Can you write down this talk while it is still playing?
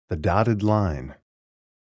The Dotted Line.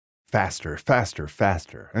 Faster, faster,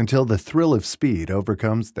 faster, until the thrill of speed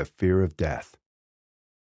overcomes the fear of death.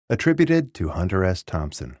 Attributed to Hunter S.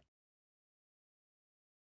 Thompson.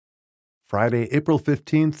 Friday, April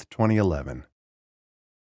 15th, 2011.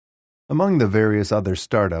 Among the various other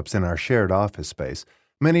startups in our shared office space,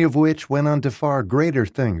 many of which went on to far greater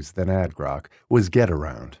things than AdGrok, was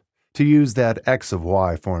GetAround. To use that X of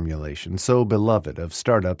Y formulation so beloved of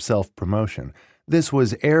startup self-promotion, this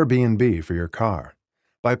was Airbnb for your car.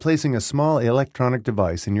 By placing a small electronic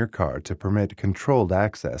device in your car to permit controlled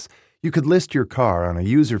access, you could list your car on a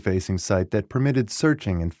user-facing site that permitted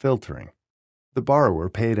searching and filtering. The borrower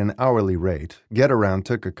paid an hourly rate, GetAround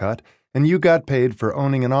took a cut, and you got paid for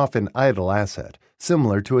owning an often idle asset,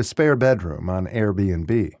 similar to a spare bedroom on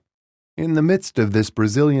Airbnb. In the midst of this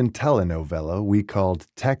Brazilian telenovela we called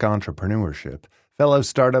tech entrepreneurship, fellow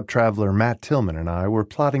startup traveler Matt Tillman and I were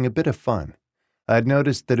plotting a bit of fun. I'd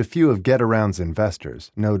noticed that a few of GetAround's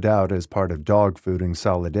investors, no doubt as part of dog-fooding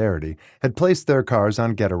solidarity, had placed their cars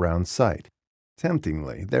on GetAround's site.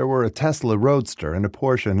 Temptingly, there were a Tesla Roadster and a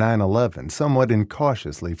Porsche 911 somewhat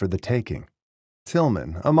incautiously for the taking.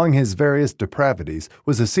 Tillman, among his various depravities,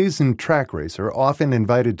 was a seasoned track racer often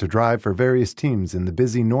invited to drive for various teams in the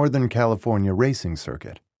busy Northern California racing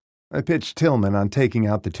circuit. I pitched Tillman on taking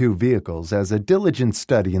out the two vehicles as a diligent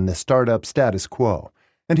study in the startup status quo,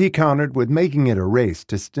 and he countered with making it a race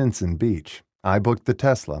to Stinson Beach. I booked the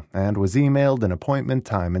Tesla and was emailed an appointment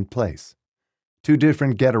time and place. Two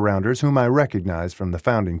different GetArounders whom I recognized from the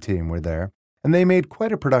founding team were there, and they made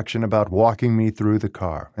quite a production about walking me through the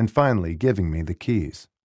car and finally giving me the keys.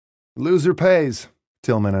 "Loser pays,"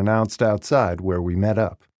 Tillman announced outside where we met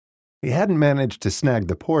up. He hadn't managed to snag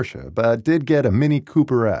the Porsche, but did get a Mini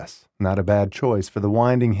Cooper S, not a bad choice for the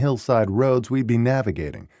winding hillside roads we'd be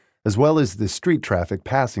navigating, as well as the street traffic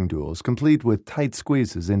passing duels complete with tight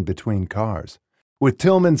squeezes in between cars. With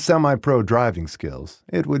Tillman's semi-pro driving skills,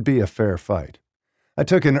 it would be a fair fight. I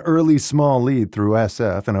took an early small lead through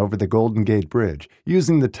SF and over the Golden Gate Bridge,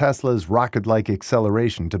 using the Tesla's rocket-like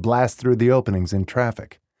acceleration to blast through the openings in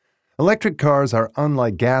traffic. Electric cars are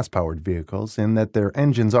unlike gas-powered vehicles in that their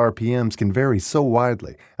engine's RPMs can vary so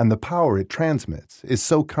widely, and the power it transmits is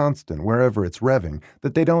so constant wherever it's revving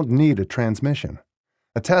that they don't need a transmission.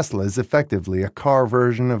 A Tesla is effectively a car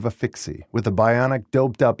version of a fixie, with a bionic,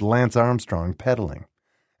 doped-up Lance Armstrong pedaling.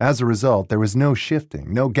 As a result, there was no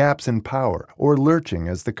shifting, no gaps in power, or lurching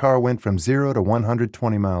as the car went from 0 to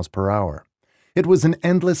 120 miles per hour. It was an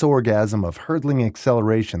endless orgasm of hurtling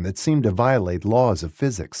acceleration that seemed to violate laws of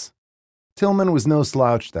physics. Tillman was no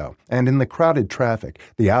slouch, though, and in the crowded traffic,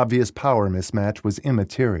 the obvious power mismatch was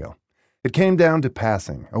immaterial. It came down to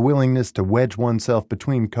passing, a willingness to wedge oneself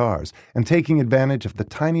between cars, and taking advantage of the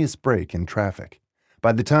tiniest break in traffic.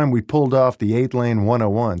 By the time we pulled off the 8-lane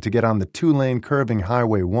 101 to get on the 2-lane curving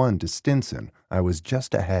Highway 1 to Stinson, I was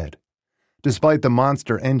just ahead. Despite the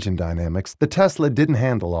monster engine dynamics, the Tesla didn't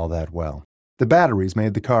handle all that well. The batteries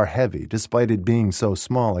made the car heavy, despite it being so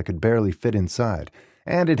small it could barely fit inside,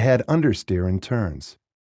 and it had understeer in turns.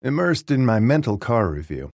 Immersed in my mental car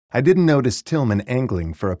review, I didn't notice Tillman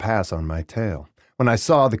angling for a pass on my tail. When I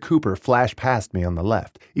saw the Cooper flash past me on the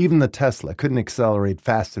left, even the Tesla couldn't accelerate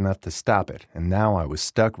fast enough to stop it, and now I was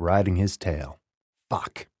stuck riding his tail.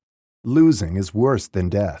 Fuck. Losing is worse than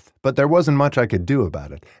death, but there wasn't much I could do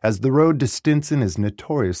about it, as the road to Stinson is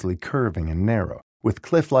notoriously curving and narrow, with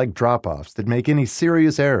cliff-like drop-offs that make any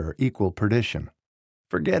serious error equal perdition.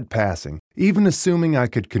 Forget passing, even assuming I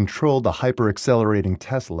could control the hyper-accelerating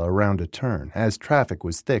Tesla around a turn, as traffic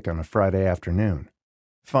was thick on a Friday afternoon.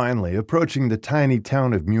 Finally, approaching the tiny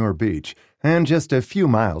town of Muir Beach, and just a few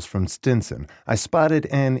miles from Stinson, I spotted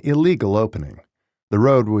an illegal opening. The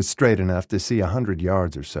road was straight enough to see 100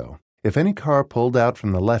 yards or so. If any car pulled out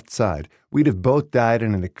from the left side, we'd have both died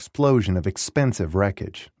in an explosion of expensive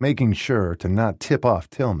wreckage. Making sure to not tip off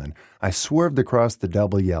Tillman, I swerved across the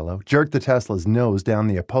double yellow, jerked the Tesla's nose down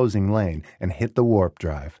the opposing lane, and hit the warp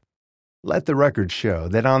drive. Let the record show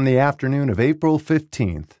that on the afternoon of April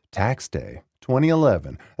 15th, tax day,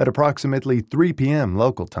 2011, at approximately 3 p.m.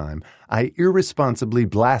 local time, I irresponsibly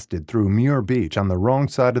blasted through Muir Beach on the wrong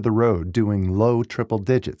side of the road doing low triple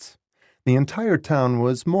digits. The entire town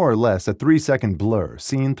was more or less a 3-second blur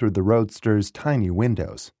seen through the Roadster's tiny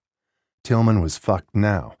windows. Tillman was fucked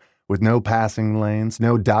now, with no passing lanes,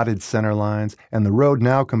 no dotted center lines, and the road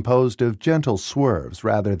now composed of gentle swerves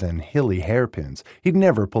rather than hilly hairpins. He'd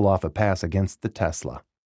never pull off a pass against the Tesla.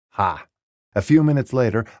 Ha! A few minutes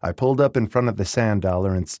later, I pulled up in front of the Sand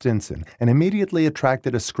Dollar in Stinson and immediately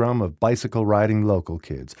attracted a scrum of bicycle-riding local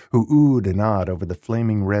kids who oohed and awed over the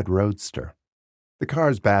flaming red Roadster. The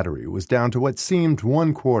car's battery was down to what seemed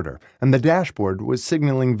 1/4, and the dashboard was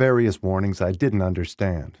signaling various warnings I didn't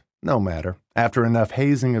understand. No matter. After enough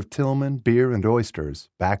hazing of Tillman, beer, and oysters,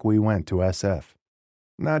 back we went to SF.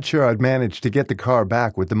 Not sure I'd managed to get the car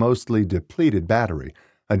back with the mostly depleted battery.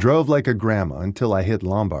 I drove like a grandma until I hit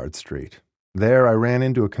Lombard Street. There I ran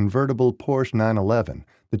into a convertible Porsche 911,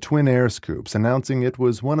 the twin air scoops, announcing it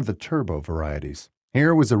was one of the turbo varieties.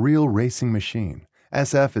 Here was a real racing machine.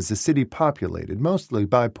 SF is a city populated mostly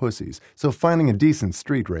by pussies, so finding a decent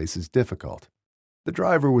street race is difficult. The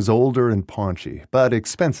driver was older and paunchy, but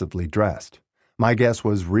expensively dressed. My guess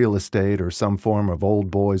was real estate or some form of old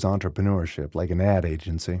boys entrepreneurship like an ad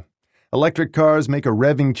agency. Electric cars make a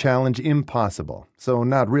revving challenge impossible, so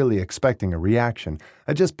not really expecting a reaction,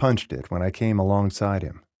 I just punched it when I came alongside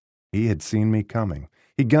him. He had seen me coming.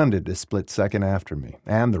 He gunned it a split second after me,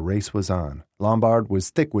 and the race was on. Lombard was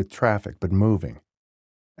thick with traffic, but moving.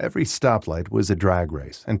 Every stoplight was a drag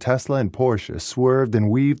race, and Tesla and Porsche swerved and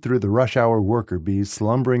weaved through the rush-hour worker bees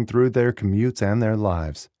slumbering through their commutes and their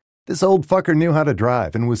lives. This old fucker knew how to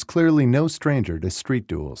drive and was clearly no stranger to street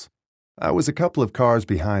duels. I was a couple of cars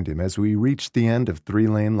behind him as we reached the end of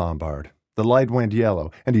 3-lane Lombard. The light went yellow,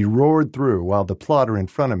 and he roared through while the plotter in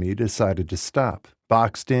front of me decided to stop.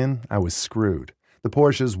 Boxed in, I was screwed. The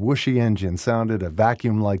Porsche's whooshy engine sounded a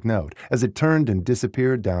vacuum-like note as it turned and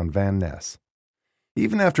disappeared down Van Ness.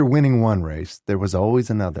 Even after winning one race, there was always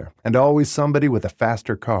another, and always somebody with a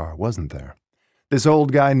faster car, wasn't there? This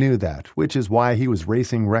old guy knew that, which is why he was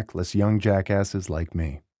racing reckless young jackasses like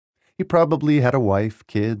me. He probably had a wife,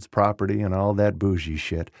 kids, property, and all that bougie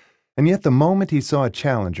shit, and yet the moment he saw a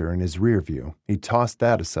Challenger in his rear view, he tossed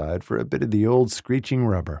that aside for a bit of the old screeching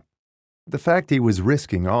rubber. The fact he was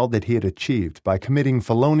risking all that he had achieved by committing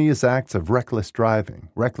felonious acts of reckless driving,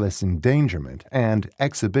 reckless endangerment, and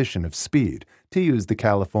exhibition of speed, to use the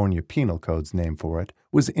California Penal Code's name for it,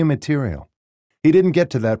 was immaterial. He didn't get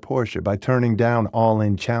to that Porsche by turning down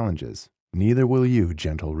all-in challenges. Neither will you,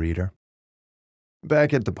 gentle reader.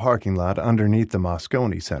 Back at the parking lot underneath the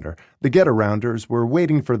Moscone Center, the get-arounders were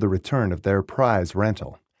waiting for the return of their prize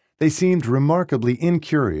rental. They seemed remarkably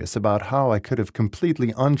incurious about how I could have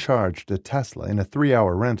completely uncharged a Tesla in a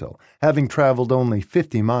 3-hour rental, having traveled only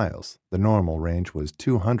 50 miles. The normal range was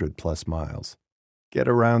 200-plus miles. Get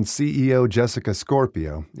around CEO Jessica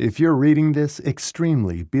Scorpio, if you're reading this,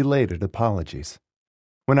 extremely belated apologies.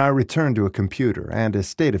 When I returned to a computer and a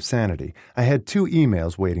state of sanity, I had 2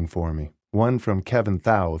 emails waiting for me, one from Kevin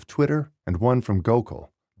Thau of Twitter and one from Gokul,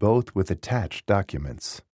 both with attached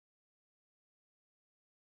documents.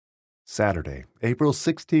 Saturday, April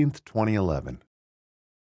 16th, 2011.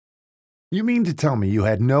 You mean to tell me you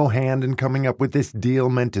had no hand in coming up with this deal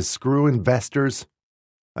meant to screw investors?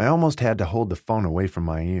 I almost had to hold the phone away from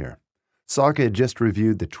my ear. Saka had just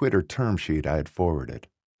reviewed the Twitter term sheet I had forwarded.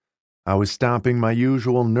 I was stomping my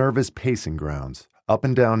usual nervous pacing grounds, up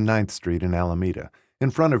and down 9th Street in Alameda,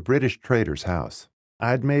 in front of British Trader's house.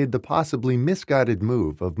 I'd made the possibly misguided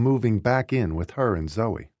move of moving back in with her and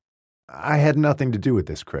Zoe. I had nothing to do with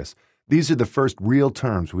this, Chris. These are the first real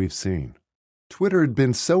terms we've seen. Twitter had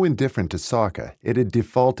been so indifferent to Saka, it had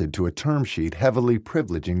defaulted to a term sheet heavily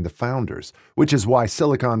privileging the founders, which is why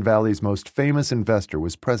Silicon Valley's most famous investor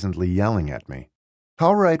was presently yelling at me.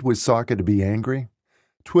 How right was Saka to be angry?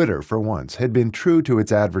 Twitter, for once, had been true to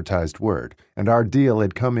its advertised word, and our deal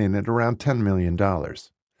had come in at around $10 million.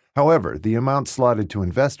 However, the amount slotted to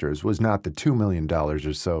investors was not the $2 million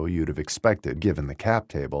or so you'd have expected given the cap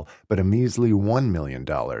table, but a measly $1 million.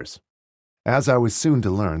 As I was soon to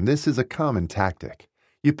learn, this is a common tactic.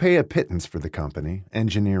 You pay a pittance for the company,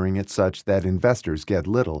 engineering it such that investors get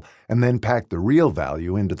little, and then pack the real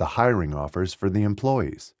value into the hiring offers for the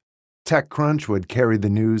employees. TechCrunch would carry the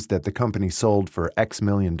news that the company sold for X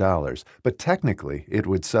million dollars, but technically it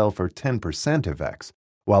would sell for 10% of X,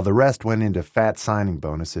 while the rest went into fat signing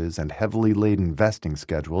bonuses and heavily laden vesting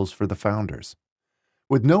schedules for the founders.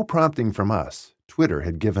 With no prompting from us, Twitter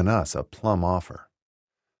had given us a plum offer.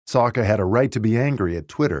 Saka had a right to be angry at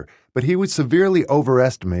Twitter, but he was severely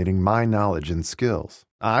overestimating my knowledge and skills.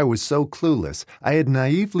 I was so clueless, I had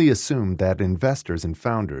naively assumed that investors and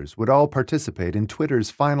founders would all participate in Twitter's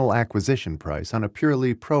final acquisition price on a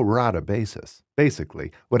purely pro rata basis.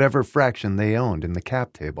 Basically, whatever fraction they owned in the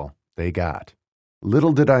cap table, they got.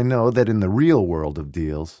 Little did I know that in the real world of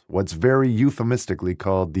deals, what's very euphemistically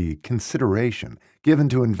called the consideration given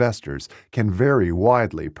to investors can vary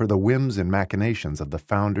widely per the whims and machinations of the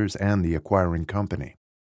founders and the acquiring company.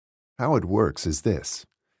 How it works is this.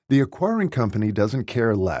 The acquiring company doesn't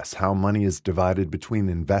care less how money is divided between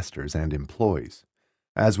investors and employees.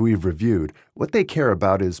 As we've reviewed, what they care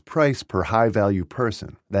about is price per high-value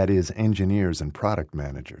person, that is, engineers and product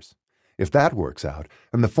managers. If that works out,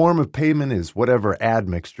 and the form of payment is whatever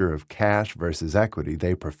admixture of cash versus equity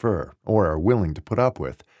they prefer or are willing to put up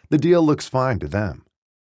with, the deal looks fine to them.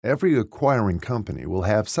 Every acquiring company will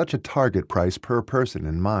have such a target price per person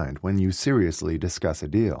in mind when you seriously discuss a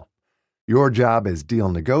deal. Your job as deal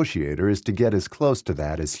negotiator is to get as close to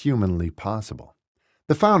that as humanly possible.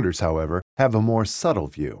 The founders, however, have a more subtle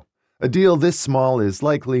view. A deal this small is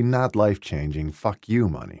likely not life-changing fuck you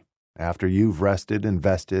money. After you've rested and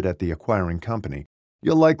vested at the acquiring company,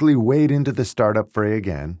 you'll likely wade into the startup fray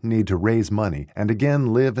again, need to raise money, and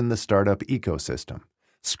again live in the startup ecosystem.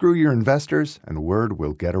 Screw your investors, and word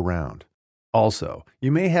will get around. Also,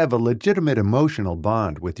 you may have a legitimate emotional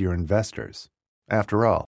bond with your investors. After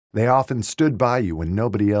all, they often stood by you when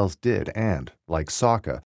nobody else did and, like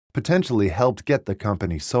Sokka, potentially helped get the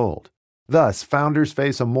company sold. Thus, founders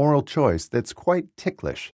face a moral choice that's quite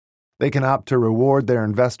ticklish. They can opt to reward their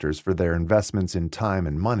investors for their investments in time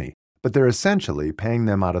and money, but they're essentially paying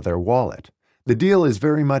them out of their wallet. The deal is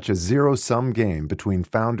very much a zero-sum game between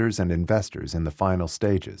founders and investors in the final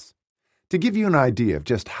stages. To give you an idea of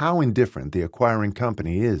just how indifferent the acquiring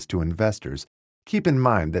company is to investors, keep in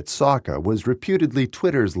mind that Sokka was reputedly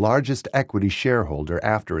Twitter's largest equity shareholder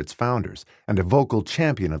after its founders and a vocal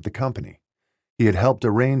champion of the company. He had helped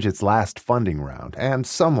arrange its last funding round and,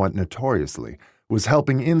 somewhat notoriously, was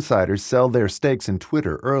helping insiders sell their stakes in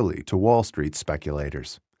Twitter early to Wall Street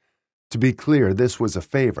speculators. To be clear, this was a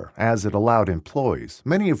favor, as it allowed employees,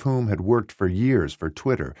 many of whom had worked for years for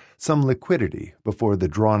Twitter, some liquidity before the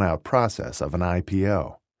drawn-out process of an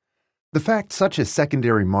IPO. The fact such a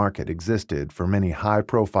secondary market existed for many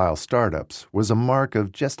high-profile startups was a mark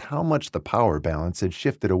of just how much the power balance had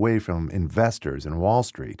shifted away from investors in Wall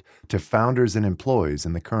Street to founders and employees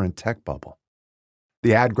in the current tech bubble.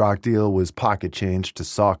 The AdGrok deal was pocket change to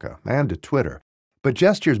Sokka and to Twitter, but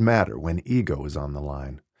gestures matter when ego is on the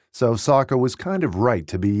line, so Sokka was kind of right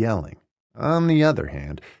to be yelling. On the other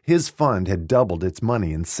hand, his fund had doubled its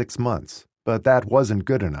money in 6 months, but that wasn't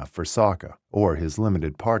good enough for Sokka or his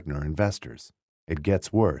limited partner investors. It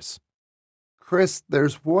gets worse. Chris,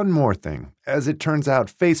 there's one more thing. As it turns out,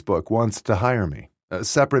 Facebook wants to hire me,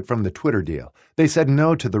 separate from the Twitter deal. They said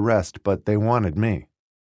no to the rest, but they wanted me.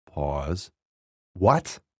 Pause.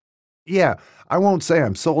 What? Yeah, I won't say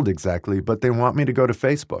I'm sold exactly, but they want me to go to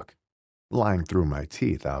Facebook. Lying through my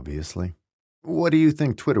teeth, obviously. What do you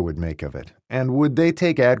think Twitter would make of it? And would they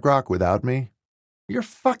take AdGrok without me? You're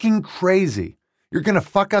fucking crazy. You're gonna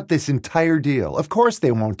fuck up this entire deal. Of course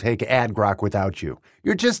they won't take AdGrok without you.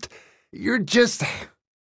 You're just...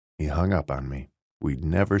 He hung up on me. We'd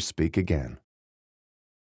never speak again.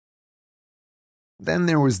 Then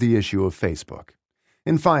there was the issue of Facebook.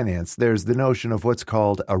 In finance, there's the notion of what's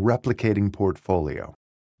called a replicating portfolio.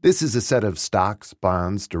 This is a set of stocks,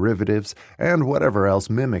 bonds, derivatives, and whatever else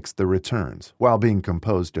mimics the returns, while being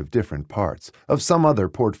composed of different parts, of some other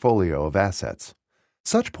portfolio of assets.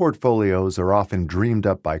 Such portfolios are often dreamed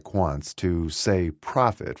up by quants to, say,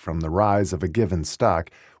 profit from the rise of a given stock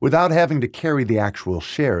without having to carry the actual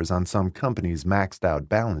shares on some company's maxed-out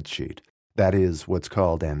balance sheet. That is what's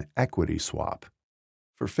called an equity swap.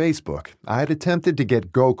 For Facebook, I had attempted to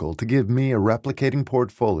get Gokul to give me a replicating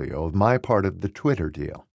portfolio of my part of the Twitter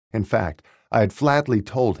deal. In fact, I had flatly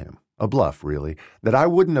told him, a bluff really, that I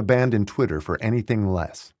wouldn't abandon Twitter for anything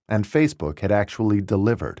less, and Facebook had actually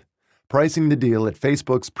delivered. Pricing the deal at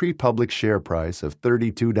Facebook's pre-public share price of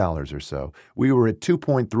 $32 or so, we were at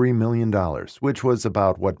 $2.3 million, which was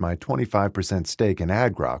about what my 25% stake in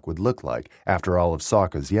AdGrok would look like after all of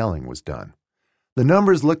Sokka's yelling was done. The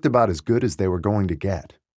numbers looked about as good as they were going to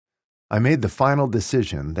get. I made the final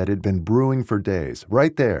decision that had been brewing for days,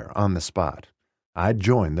 right there on the spot. I'd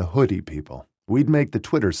join the hoodie people. We'd make the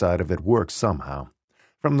Twitter side of it work somehow.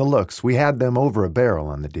 From the looks, we had them over a barrel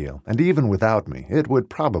on the deal, and even without me, it would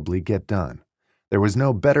probably get done. There was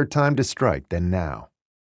no better time to strike than now.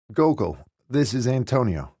 Gokul, this is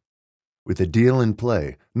Antonio. With a deal in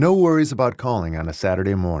play, no worries about calling on a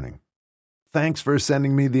Saturday morning. Thanks for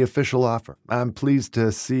sending me the official offer. I'm pleased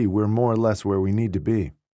to see we're more or less where we need to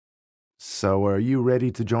be. So are you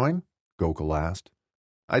ready to join? Gokul asked.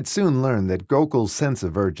 I'd soon learned that Gokul's sense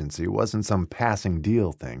of urgency wasn't some passing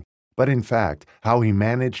deal thing, but in fact, how he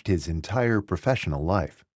managed his entire professional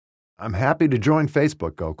life. I'm happy to join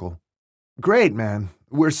Facebook, Gokul. Great, man.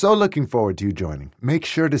 We're so looking forward to you joining. Make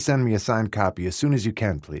sure to send me a signed copy as soon as you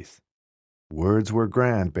can, please. Words were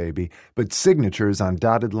grand, baby, but signatures on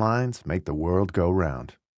dotted lines make the world go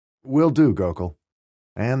round. Will do, Gokul.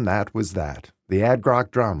 And that was that. The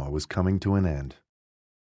AdGrok drama was coming to an end.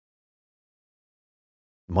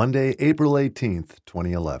 Monday, April 18th,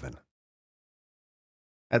 2011.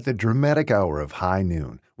 At the dramatic hour of high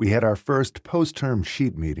noon, we had our first post-term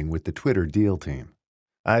sheet meeting with the Twitter deal team.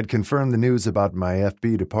 I had confirmed the news about my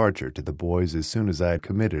FB departure to the boys as soon as I had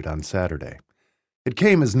committed on Saturday. It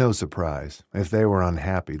came as no surprise. If they were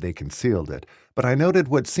unhappy, they concealed it, but I noted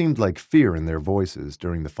what seemed like fear in their voices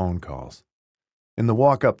during the phone calls. In the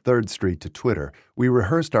walk up 3rd Street to Twitter, we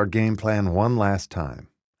rehearsed our game plan one last time.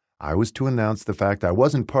 I was to announce the fact I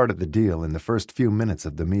wasn't part of the deal in the first few minutes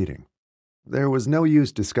of the meeting. There was no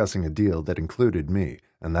use discussing a deal that included me,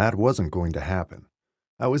 and that wasn't going to happen.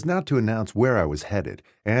 I was not to announce where I was headed,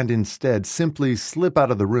 and instead simply slip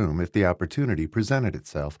out of the room if the opportunity presented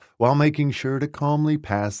itself, while making sure to calmly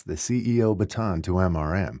pass the CEO baton to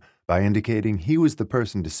MRM by indicating he was the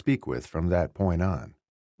person to speak with from that point on.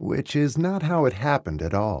 Which is not how it happened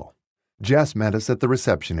at all. Jess met us at the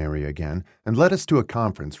reception area again and led us to a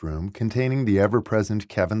conference room containing the ever-present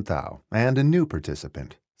Kevin Thau and a new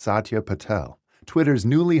participant, Satya Patel, Twitter's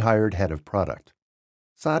newly hired head of product.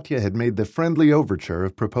 Satya had made the friendly overture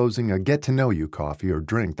of proposing a get-to-know-you coffee or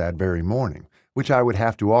drink that very morning, which I would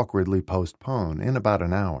have to awkwardly postpone in about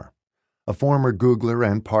an hour. A former Googler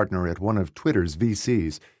and partner at one of Twitter's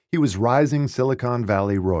VCs, he was rising Silicon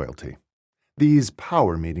Valley royalty. These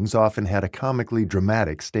power meetings often had a comically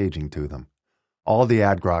dramatic staging to them. All the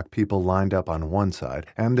AdGrok people lined up on one side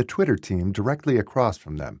and the Twitter team directly across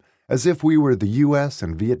from them, as if we were the U.S.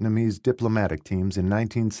 and Vietnamese diplomatic teams in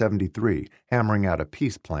 1973 hammering out a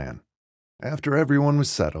peace plan. After everyone was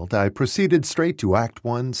settled, I proceeded straight to Act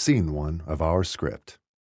 1, Scene 1 of our script.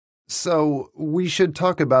 So, we should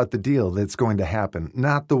talk about the deal that's going to happen,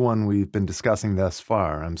 not the one we've been discussing thus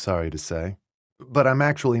far, I'm sorry to say. But I'm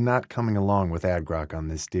actually not coming along with AdGrok on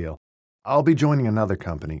this deal. I'll be joining another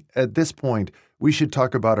company. At this point, we should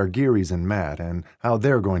talk about our Gearys and Matt and how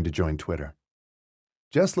they're going to join Twitter.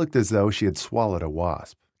 Jess looked as though she had swallowed a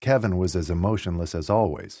wasp. Kevin was as emotionless as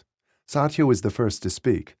always. Satya was the first to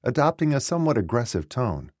speak, adopting a somewhat aggressive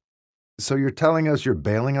tone. So you're telling us you're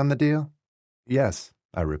bailing on the deal? Yes,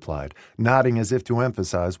 I replied, nodding as if to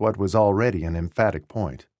emphasize what was already an emphatic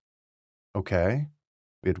point. Okay.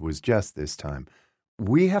 It was Jess this time.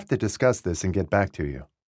 We have to discuss this and get back to you.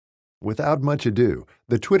 Without much ado,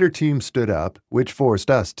 the Twitter team stood up, which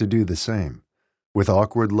forced us to do the same. With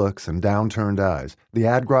awkward looks and downturned eyes, the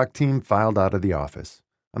AdGrok team filed out of the office.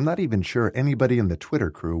 I'm not even sure anybody in the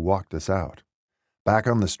Twitter crew walked us out. Back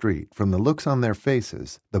on the street, from the looks on their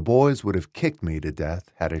faces, the boys would have kicked me to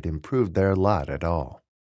death had it improved their lot at all.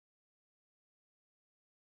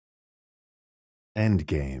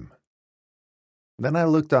 Endgame. Then I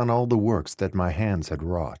looked on all the works that my hands had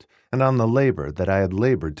wrought, and on the labor that I had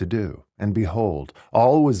labored to do, and behold,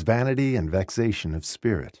 all was vanity and vexation of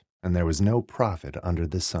spirit, and there was no profit under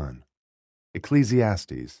the sun.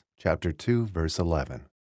 Ecclesiastes, chapter 2, verse 11.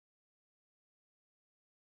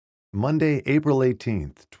 Monday, April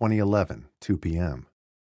 18th, 2011, 2 p.m.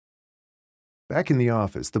 Back in the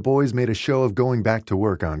office, the boys made a show of going back to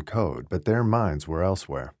work on code, but their minds were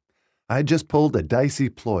elsewhere. I had just pulled a dicey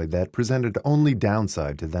ploy that presented only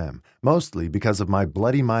downside to them, mostly because of my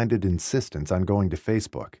bloody-minded insistence on going to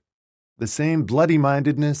Facebook. The same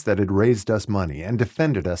bloody-mindedness that had raised us money and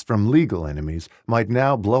defended us from legal enemies might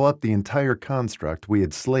now blow up the entire construct we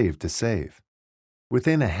had slaved to save.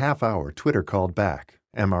 Within a half hour, Twitter called back.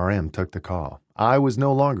 MRM took the call. I was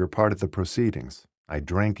no longer part of the proceedings. I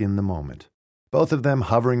drank in the moment. Both of them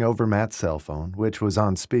hovering over Matt's cell phone, which was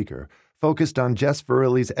on speaker, focused on Jess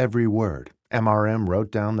Verrilli's every word. MRM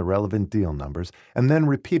wrote down the relevant deal numbers and then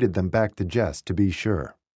repeated them back to Jess to be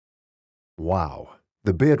sure. Wow.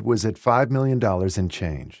 The bid was at $5 million and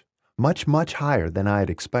change. Much, much higher than I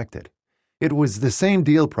had expected. It was the same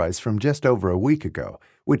deal price from just over a week ago,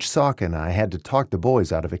 which Sokka and I had to talk the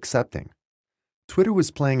boys out of accepting. Twitter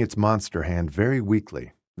was playing its monster hand very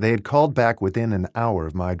weakly. They had called back within an hour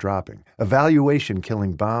of my dropping, a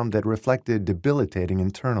valuation-killing bomb that reflected debilitating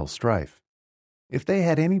internal strife. If they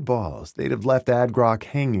had any balls, they'd have left AdGrok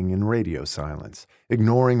hanging in radio silence,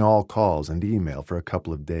 ignoring all calls and email for a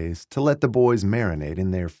couple of days to let the boys marinate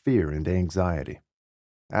in their fear and anxiety.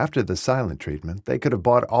 After the silent treatment, they could have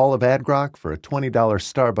bought all of AdGrok for a $20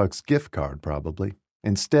 Starbucks gift card, probably.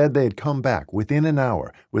 Instead, they had come back within an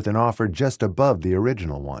hour with an offer just above the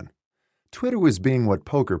original one. Twitter was being what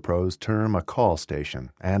poker pros term a call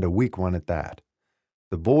station, and a weak one at that.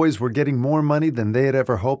 The boys were getting more money than they had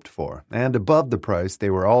ever hoped for, and above the price they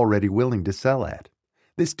were already willing to sell at.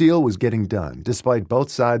 This deal was getting done, despite both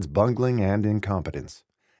sides' bungling and incompetence.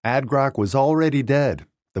 AdGrok was already dead.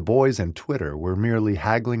 The boys and Twitter were merely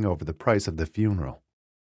haggling over the price of the funeral.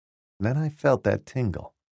 Then I felt that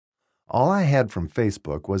tingle. All I had from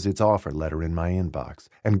Facebook was its offer letter in my inbox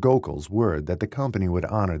and Gokul's word that the company would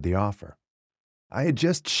honor the offer. I had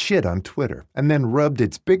just shit on Twitter and then rubbed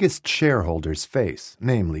its biggest shareholder's face,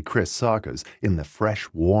 namely Chris Sacca's, in the fresh,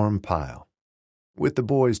 warm pile. With the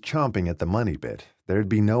boys chomping at the money bit, there'd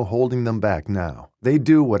be no holding them back now. They'd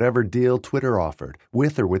do whatever deal Twitter offered,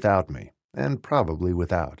 with or without me, and probably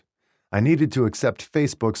without. I needed to accept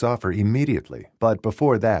Facebook's offer immediately, but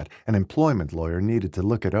before that, an employment lawyer needed to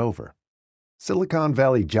look it over. Silicon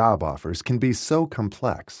Valley job offers can be so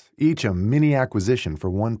complex, each a mini acquisition for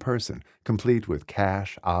one person, complete with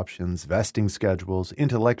cash, options, vesting schedules,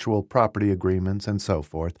 intellectual property agreements, and so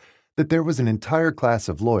forth, that there was an entire class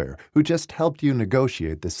of lawyer who just helped you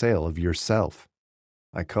negotiate the sale of yourself.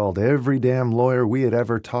 I called every damn lawyer we had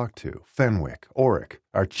ever talked to, Fenwick, Orrick,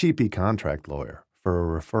 our cheapy contract lawyer, for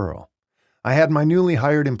a referral. I had my newly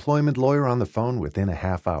hired employment lawyer on the phone within a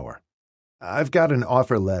half hour. "I've got an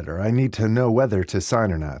offer letter. I need to know whether to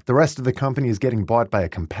sign or not. The rest of the company is getting bought by a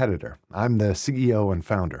competitor. I'm the CEO and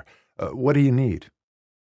founder. What do you need?"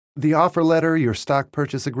 "The offer letter, your stock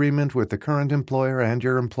purchase agreement with the current employer, and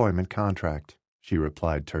your employment contract," she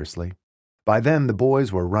replied tersely. By then, the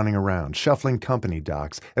boys were running around, shuffling company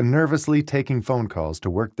docs, and nervously taking phone calls to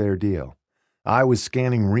work their deal. I was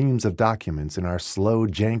scanning reams of documents in our slow,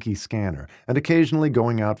 janky scanner and occasionally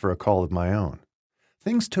going out for a call of my own.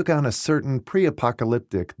 Things took on a certain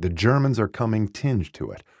pre-apocalyptic "the Germans are coming" tinge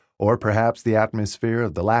to it, or perhaps the atmosphere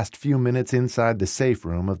of the last few minutes inside the safe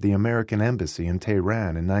room of the American Embassy in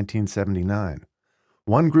Tehran in 1979.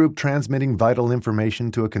 One group transmitting vital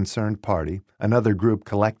information to a concerned party, another group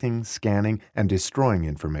collecting, scanning, and destroying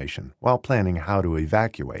information while planning how to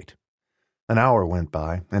evacuate. An hour went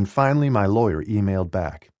by, and finally my lawyer emailed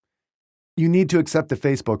back. "You need to accept the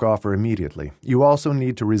Facebook offer immediately. You also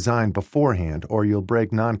need to resign beforehand or you'll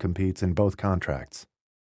break non-competes in both contracts."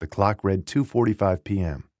 The clock read 2:45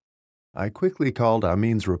 p.m. I quickly called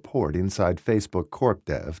Amin's report inside Facebook Corp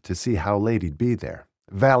Dev to see how late he'd be there.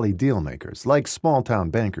 Valley dealmakers, like small-town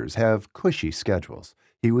bankers, have cushy schedules.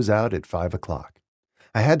 He was out at 5 o'clock.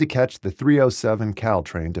 I had to catch the 3:07 Cal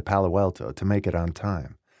train to Palo Alto to make it on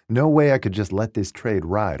time. No way I could just let this trade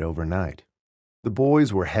ride overnight. The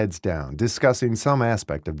boys were heads down, discussing some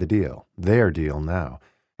aspect of the deal, their deal now,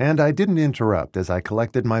 and I didn't interrupt as I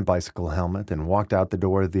collected my bicycle helmet and walked out the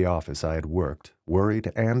door of the office I had worked,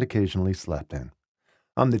 worried, and occasionally slept in.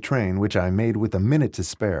 On the train, which I made with a minute to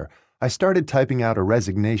spare, I started typing out a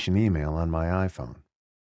resignation email on my iPhone.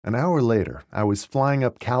 An hour later, I was flying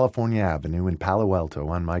up California Avenue in Palo Alto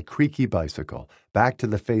on my creaky bicycle, back to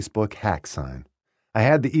the Facebook hack sign. I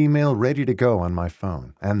had the email ready to go on my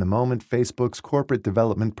phone, and the moment Facebook's corporate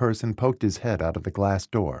development person poked his head out of the glass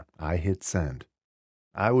door, I hit send.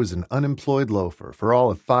 I was an unemployed loafer for all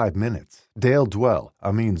of 5 minutes. Dale Dwell,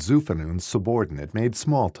 Amin Zufanun's subordinate, made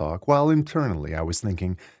small talk, while internally I was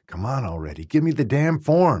thinking, "Come on already, give me the damn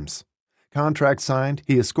forms." Contract signed,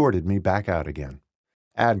 he escorted me back out again.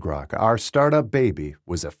 AdGrok, our startup baby,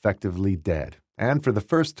 was effectively dead, and for the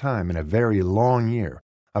first time in a very long year,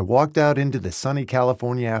 I walked out into the sunny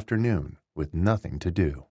California afternoon with nothing to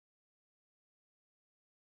do.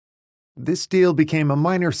 This deal became a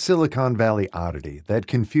minor Silicon Valley oddity that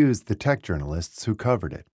confused the tech journalists who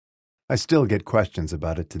covered it. I still get questions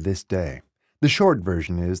about it to this day. The short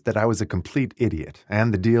version is that I was a complete idiot,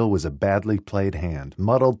 and the deal was a badly played hand,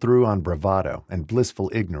 muddled through on bravado and blissful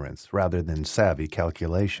ignorance rather than savvy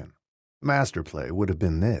calculation. Masterplay would have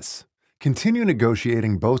been this: continue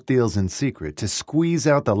negotiating both deals in secret to squeeze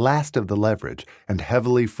out the last of the leverage and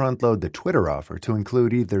heavily front-load the Twitter offer to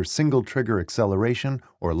include either single-trigger acceleration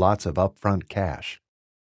or lots of upfront cash.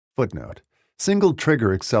 Footnote: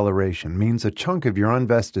 single-trigger acceleration means a chunk of your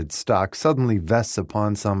unvested stock suddenly vests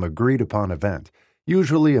upon some agreed-upon event,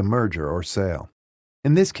 usually a merger or sale.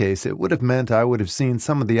 In this case, it would have meant I would have seen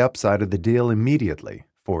some of the upside of the deal immediately,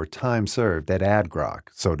 for time served at AdGrok,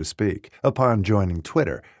 so to speak, upon joining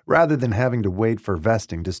Twitter, rather than having to wait for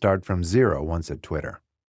vesting to start from zero once at Twitter.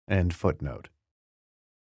 End footnote.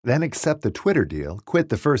 Then accept the Twitter deal, quit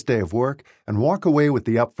the first day of work, and walk away with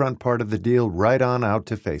the upfront part of the deal right on out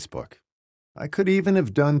to Facebook. I could even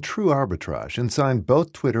have done true arbitrage and signed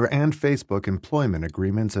both Twitter and Facebook employment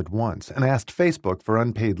agreements at once and asked Facebook for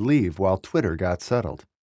unpaid leave while Twitter got settled.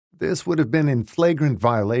 This would have been in flagrant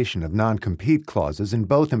violation of non-compete clauses in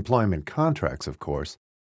both employment contracts, of course.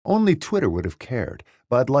 Only Twitter would have cared,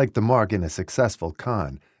 but like the mark in a successful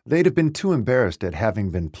con, they'd have been too embarrassed at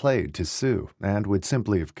having been played to sue and would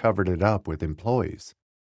simply have covered it up with employees.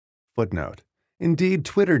 Footnote: Indeed,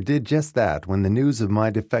 Twitter did just that when the news of my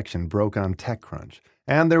defection broke on TechCrunch,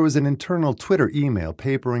 and there was an internal Twitter email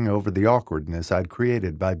papering over the awkwardness I'd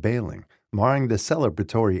created by bailing, marring the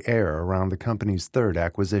celebratory air around the company's third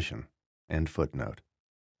acquisition. End footnote.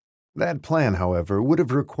 That plan, however, would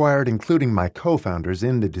have required including my co-founders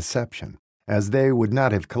in the deception, as they would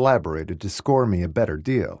not have collaborated to score me a better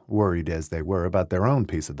deal, worried as they were about their own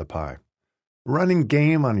piece of the pie. Running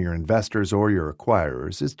game on your investors or your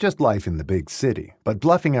acquirers is just life in the big city, but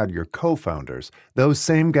bluffing out your co-founders, those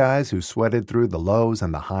same guys who sweated through the lows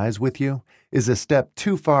and the highs with you, is a step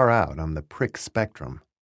too far out on the prick spectrum.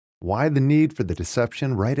 Why the need for the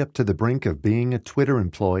deception right up to the brink of being a Twitter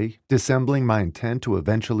employee, dissembling my intent to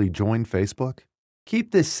eventually join Facebook?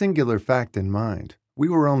 Keep this singular fact in mind. We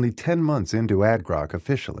were only 10 months into AdGrok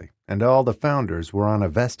officially, and all the founders were on a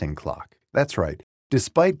vesting clock. That's right.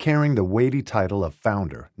 Despite carrying the weighty title of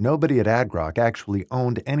founder, nobody at AdGrok actually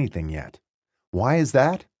owned anything yet. Why is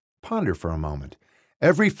that? Ponder for a moment.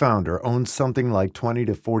 Every founder owns something like 20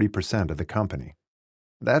 to 40% of the company.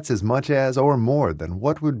 That's as much as or more than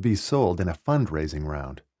what would be sold in a fundraising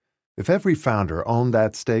round. If every founder owned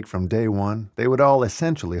that stake from day one, they would all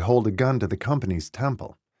essentially hold a gun to the company's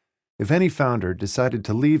temple. If any founder decided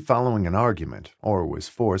to leave following an argument, or was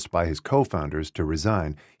forced by his co-founders to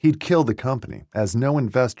resign, he'd kill the company, as no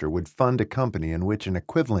investor would fund a company in which an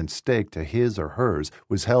equivalent stake to his or hers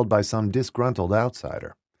was held by some disgruntled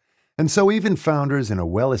outsider. And so even founders in a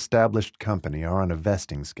well-established company are on a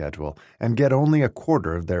vesting schedule and get only a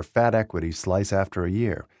quarter of their fat equity slice after a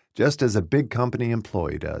year, just as a big company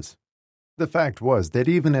employee does. The fact was that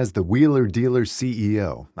even as the wheeler-dealer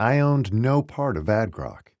CEO, I owned no part of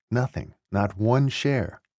AdGrok. Nothing, not one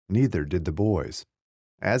share. Neither did the boys.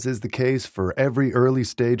 As is the case for every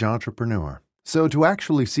early-stage entrepreneur. So to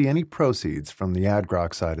actually see any proceeds from the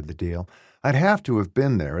AdGrok side of the deal, I'd have to have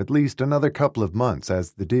been there at least another couple of months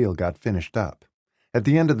as the deal got finished up. At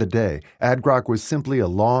the end of the day, AdGrok was simply a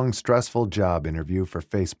long, stressful job interview for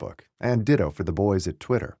Facebook, and ditto for the boys at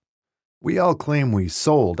Twitter. We all claim we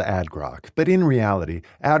sold AdGrok, but in reality,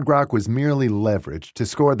 AdGrok was merely leveraged to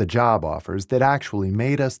score the job offers that actually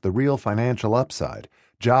made us the real financial upside,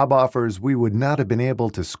 job offers we would not have been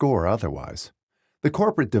able to score otherwise. The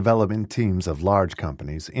corporate development teams of large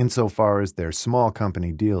companies, insofar as their small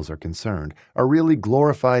company deals are concerned, are really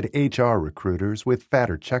glorified HR recruiters with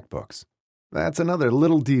fatter checkbooks. That's another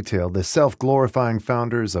little detail the self-glorifying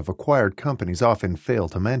founders of acquired companies often fail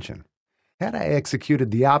to mention. Had I executed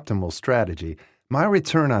the optimal strategy, my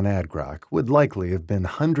return on AdGrok would likely have been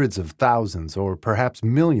hundreds of thousands or perhaps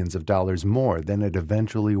millions of dollars more than it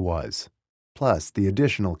eventually was. Plus, the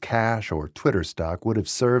additional cash or Twitter stock would have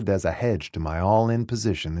served as a hedge to my all-in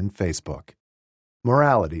position in Facebook.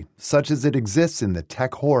 Morality, such as it exists in the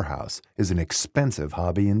tech whorehouse, is an expensive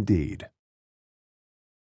hobby indeed.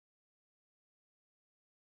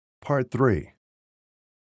 Part 3.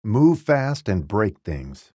 Move fast and break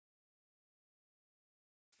things.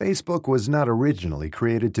 Facebook was not originally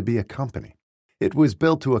created to be a company. It was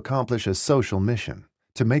built to accomplish a social mission,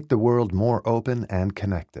 to make the world more open and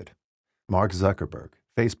connected. Mark Zuckerberg,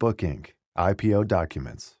 Facebook Inc., IPO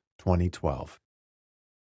Documents, 2012.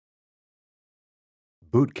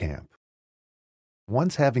 Boot Camp.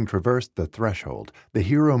 Once having traversed the threshold, the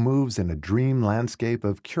hero moves in a dream landscape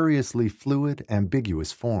of curiously fluid,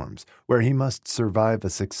 ambiguous forms, where he must survive a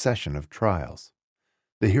succession of trials.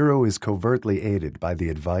 The hero is covertly aided by the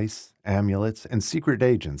advice, amulets, and secret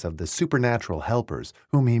agents of the supernatural helpers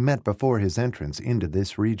whom he met before his entrance into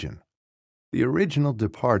this region. The original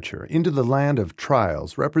departure into the land of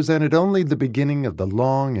trials represented only the beginning of the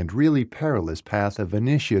long and really perilous path of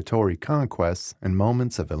initiatory conquests and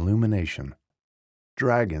moments of illumination.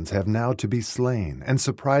 Dragons have now to be slain and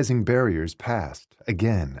surprising barriers passed,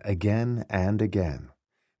 again, and again.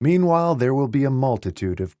 Meanwhile, there will be a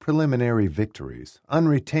multitude of preliminary victories,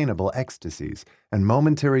 unretainable ecstasies, and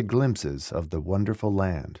momentary glimpses of the wonderful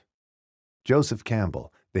land. Joseph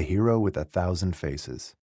Campbell, The Hero with 1,000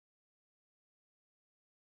 Faces.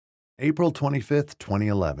 April 25,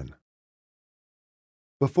 2011.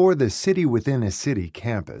 Before the city-within-a-city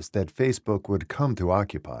campus that Facebook would come to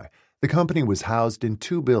occupy, the company was housed in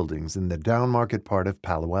 2 buildings in the downmarket part of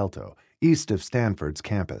Palo Alto, east of Stanford's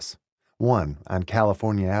campus. One, on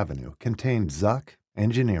California Avenue, contained Zuck,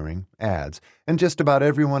 engineering, ads, and just about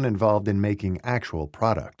everyone involved in making actual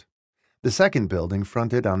product. The second building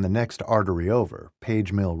fronted on the next artery over,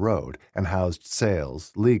 Page Mill Road, and housed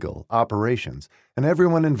sales, legal, operations, and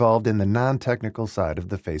everyone involved in the non-technical side of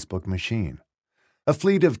the Facebook machine. A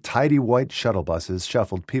fleet of tidy white shuttle buses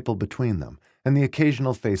shuffled people between them, and the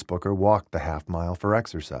occasional Facebooker walked the half-mile for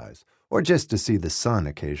exercise, or just to see the sun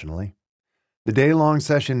occasionally. The day-long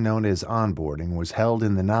session known as onboarding was held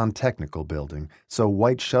in the non-technical building, so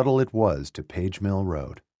White Shuttle it was to Page Mill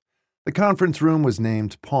Road. The conference room was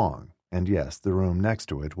named Pong, and yes, the room next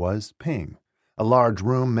to it was Ping, a large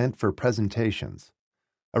room meant for presentations.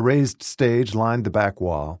 A raised stage lined the back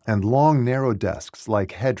wall, and long, narrow desks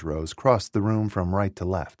like hedgerows crossed the room from right to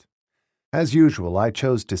left. As usual, I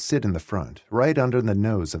chose to sit in the front, right under the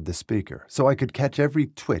nose of the speaker, so I could catch every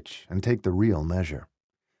twitch and take the real measure.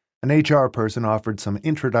 An HR person offered some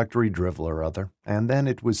introductory drivel or other, and then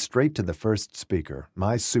it was straight to the first speaker,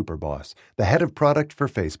 my super boss, the head of product for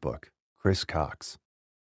Facebook, Chris Cox.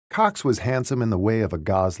 Cox was handsome in the way of a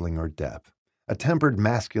Gosling or Depp, a tempered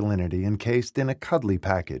masculinity encased in a cuddly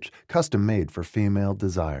package, custom-made for female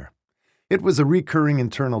desire. It was a recurring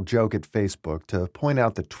internal joke at Facebook to point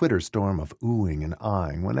out the Twitter storm of oohing and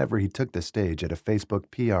eyeing whenever he took the stage at a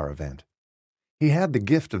Facebook PR event. He had the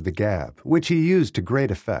gift of the gab, which he used to great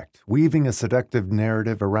effect, weaving a seductive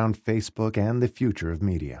narrative around Facebook and the future of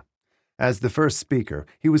media. As the first speaker,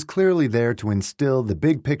 he was clearly there to instill the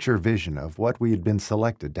big-picture vision of what we had been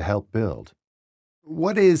selected to help build.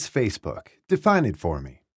 "What is Facebook? Define it for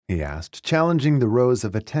me," he asked, challenging the rows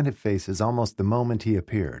of attentive faces almost the moment he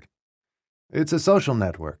appeared. "It's a social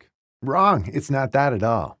network." "Wrong, it's not that at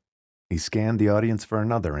all." He scanned the audience for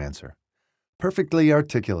another answer. Perfectly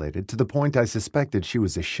articulated to the point I suspected she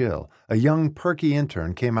was a shill, a young, perky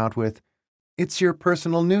intern came out with, "It's your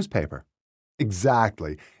personal newspaper."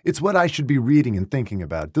 "Exactly. It's what I should be reading and thinking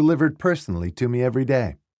about, delivered personally to me every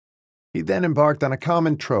day." He then embarked on a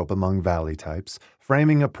common trope among Valley types,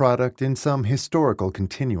 framing a product in some historical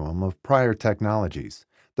continuum of prior technologies,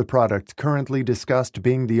 the product currently discussed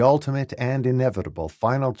being the ultimate and inevitable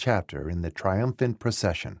final chapter in the triumphant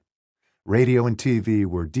procession. Radio and TV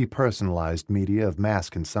were depersonalized media of mass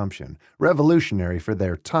consumption, revolutionary for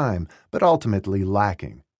their time, but ultimately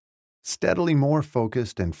lacking. Steadily more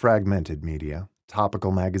focused and fragmented media,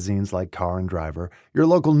 topical magazines like Car and Driver, your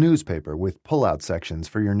local newspaper with pull-out sections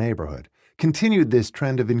for your neighborhood, continued this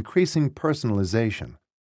trend of increasing personalization.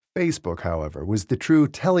 Facebook, however, was the true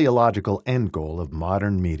teleological end goal of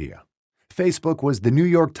modern media. Facebook was the New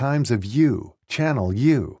York Times of you, Channel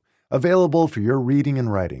U, available for your reading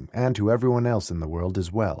and writing, and to everyone else in the world as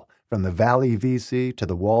well, from the Valley VC to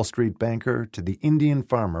the Wall Street banker to the Indian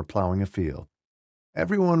farmer plowing a field.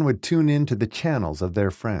 Everyone would tune in to the channels of their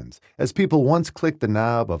friends, as people once clicked the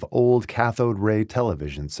knob of old cathode ray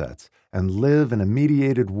television sets, and live in a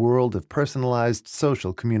mediated world of personalized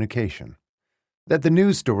social communication. That the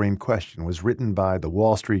news story in question was written by the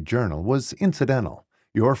Wall Street Journal was incidental.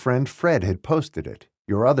 Your friend Fred had posted it.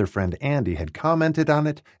 Your other friend Andy had commented on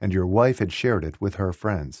it, and your wife had shared it with her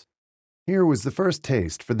friends. Here was the first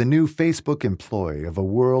taste for the new Facebook employee of a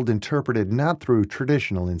world interpreted not through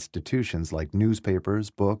traditional institutions like newspapers,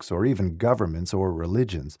 books, or even governments or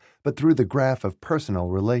religions, but through the graph of personal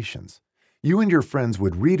relations. You and your friends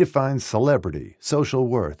would redefine celebrity, social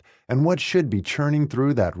worth, and what should be churning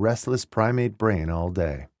through that restless primate brain all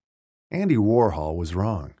day. Andy Warhol was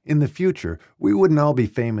wrong. In the future, we wouldn't all be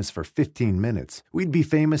famous for 15 minutes. We'd be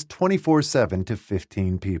famous 24/7 to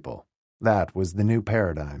 15 people. That was the new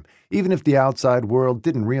paradigm, even if the outside world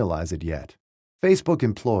didn't realize it yet. Facebook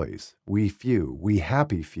employees, we few, we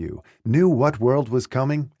happy few, knew what world was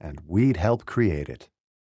coming, and we'd help create it.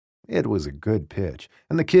 It was a good pitch,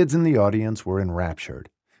 and the kids in the audience were enraptured.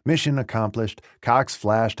 Mission accomplished, Cox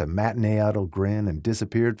flashed a matinee-idle grin and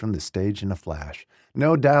disappeared from the stage in a flash,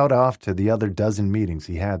 no doubt off to the other dozen meetings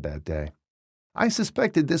he had that day. I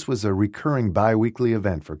suspected this was a recurring bi-weekly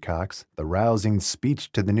event for Cox, the rousing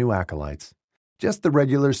speech to the new acolytes. Just the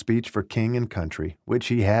regular speech for king and country, which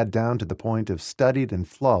he had down to the point of studied and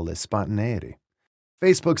flawless spontaneity.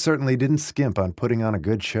 Facebook certainly didn't skimp on putting on a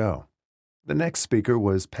good show. The next speaker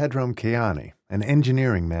was Pedram Kayani, an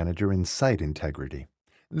engineering manager in site integrity.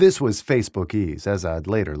 This was Facebookese, as I'd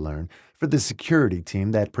later learn, for the security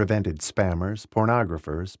team that prevented spammers,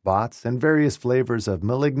 pornographers, bots, and various flavors of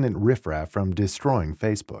malignant riffraff from destroying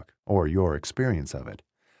Facebook, or your experience of it.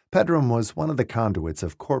 Pedram was one of the conduits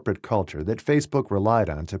of corporate culture that Facebook relied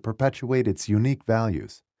on to perpetuate its unique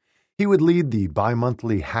values. He would lead the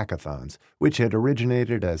bi-monthly hackathons, which had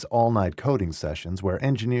originated as all-night coding sessions where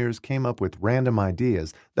engineers came up with random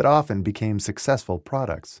ideas that often became successful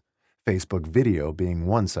products. Facebook video being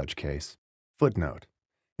one such case. Footnote.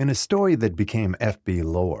 In a story that became FB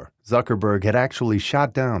lore, Zuckerberg had actually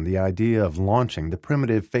shot down the idea of launching the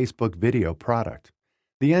primitive Facebook video product.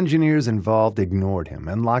 The engineers involved ignored him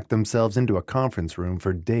and locked themselves into a conference room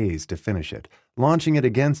for days to finish it, launching it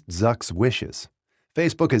against Zuck's wishes.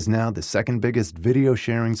 Facebook is now the second biggest video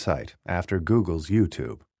sharing site after Google's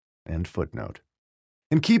YouTube. End footnote.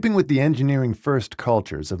 In keeping with the engineering-first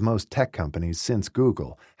cultures of most tech companies since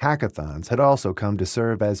Google, hackathons had also come to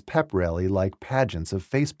serve as pep rally-like pageants of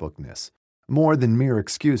Facebookness, more than mere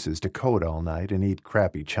excuses to code all night and eat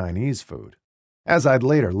crappy Chinese food. As I'd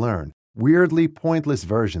later learn, weirdly pointless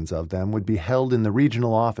versions of them would be held in the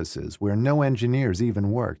regional offices where no engineers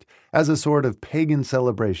even worked, as a sort of pagan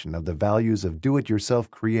celebration of the values of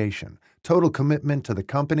do-it-yourself creation, total commitment to the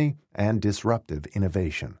company, and disruptive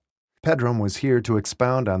innovation. Pedram was here to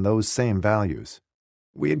expound on those same values.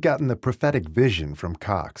 We had gotten the prophetic vision from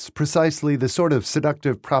Cox, precisely the sort of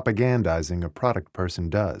seductive propagandizing a product person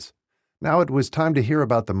does. Now it was time to hear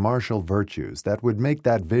about the martial virtues that would make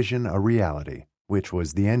that vision a reality, which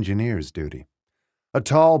was the engineer's duty. A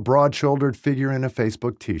tall, broad-shouldered figure in a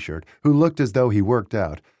Facebook t-shirt, who looked as though he worked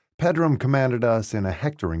out, Pedram commanded us in a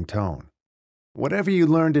hectoring tone. Whatever you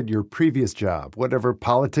learned at your previous job, whatever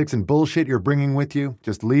politics and bullshit you're bringing with you,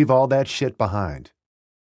 just leave all that shit behind.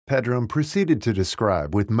 Pedram proceeded to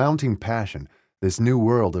describe with mounting passion this new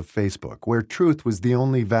world of Facebook, where truth was the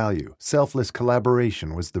only value, selfless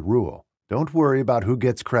collaboration was the rule. Don't worry about who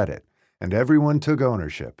gets credit, and everyone took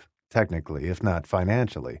ownership, technically if not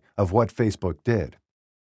financially, of what Facebook did.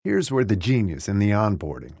 Here's where the genius in the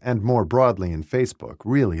onboarding, and more broadly in Facebook,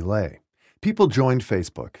 really lay. People joined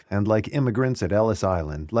Facebook and, like immigrants at Ellis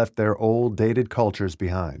Island, left their old, dated cultures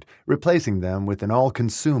behind, replacing them with an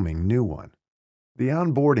all-consuming new one. The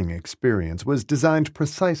onboarding experience was designed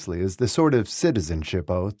precisely as the sort of citizenship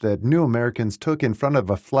oath that new Americans took in front of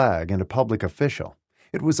a flag and a public official.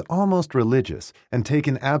 It was almost religious and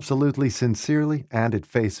taken absolutely sincerely and at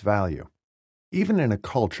face value. Even in a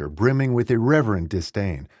culture brimming with irreverent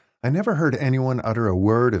disdain, I never heard anyone utter a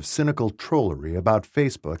word of cynical trollery about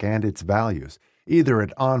Facebook and its values, either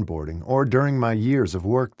at onboarding or during my years of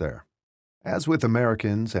work there. As with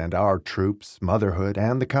Americans and our troops, motherhood,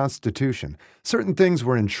 and the Constitution, certain things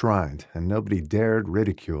were enshrined, and nobody dared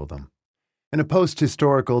ridicule them. In a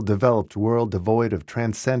post-historical, developed world devoid of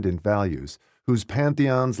transcendent values, whose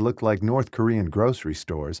pantheons looked like North Korean grocery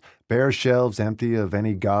stores, bare shelves empty of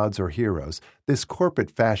any gods or heroes, this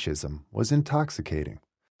corporate fascism was intoxicating.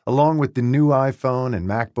 Along with the new iPhone and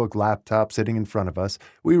MacBook laptop sitting in front of us,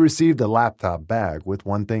 we received a laptop bag with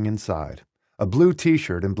one thing inside, a blue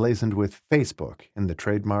t-shirt emblazoned with Facebook in the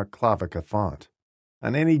trademark Klavica font.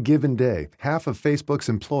 On any given day, half of Facebook's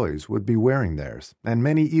employees would be wearing theirs, and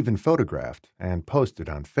many even photographed, and posted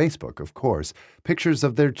on Facebook, of course, pictures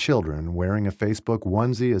of their children wearing a Facebook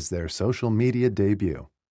onesie as their social media debut.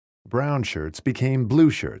 Brown shirts became blue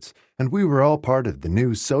shirts, and we were all part of the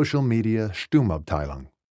new social media Sturmabteilung.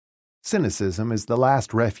 Cynicism is the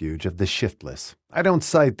last refuge of the shiftless. I don't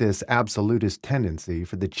cite this absolutist tendency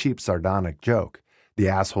for the cheap sardonic joke, the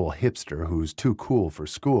asshole hipster who's too cool for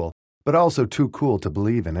school, but also too cool to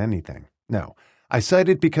believe in anything. No, I cite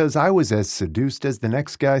it because I was as seduced as the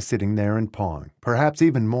next guy sitting there in Pong, perhaps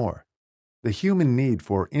even more. The human need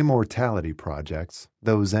for immortality projects,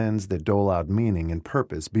 those ends that dole out meaning and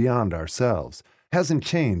purpose beyond ourselves, hasn't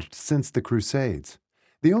changed since the Crusades.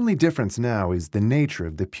 The only difference now is the nature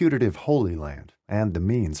of the putative Holy Land and the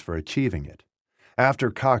means for achieving it.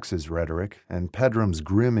 After Cox's rhetoric and Pedram's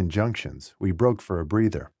grim injunctions, we broke for a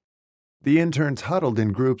breather. The interns huddled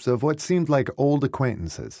in groups of what seemed like old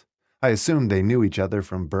acquaintances. I assumed they knew each other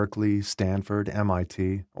from Berkeley, Stanford,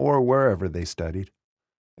 MIT, or wherever they studied.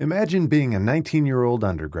 Imagine being a 19-year-old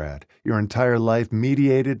undergrad, your entire life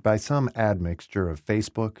mediated by some admixture of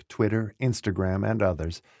Facebook, Twitter, Instagram, and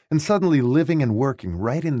others, and suddenly living and working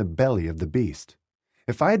right in the belly of the beast.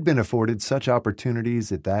 If I had been afforded such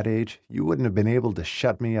opportunities at that age, you wouldn't have been able to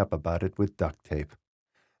shut me up about it with duct tape.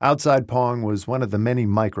 Outside Pong was one of the many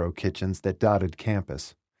micro-kitchens that dotted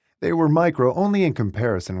campus. They were micro only in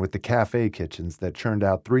comparison with the cafe kitchens that churned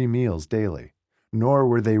out 3 meals daily. Nor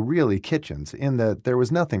were they really kitchens, in that there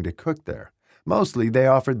was nothing to cook there. Mostly they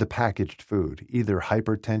offered the packaged food, either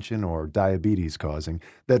hypertension or diabetes-causing,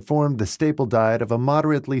 that formed the staple diet of a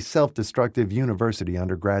moderately self-destructive university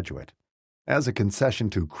undergraduate. As a concession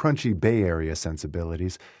to crunchy Bay Area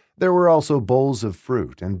sensibilities, there were also bowls of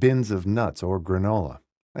fruit and bins of nuts or granola.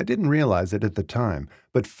 I didn't realize it at the time,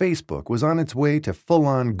 but Facebook was on its way to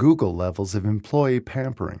full-on Google levels of employee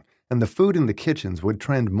pampering, and the food in the kitchens would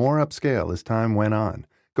trend more upscale as time went on,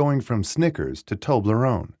 going from Snickers to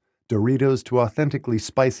Toblerone, Doritos to authentically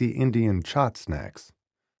spicy Indian chaat snacks.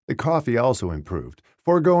 The coffee also improved,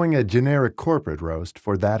 foregoing a generic corporate roast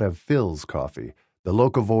for that of Phil's Coffee, the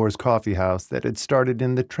Locavores coffee house that had started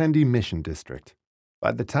in the trendy Mission District.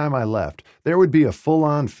 By the time I left, there would be a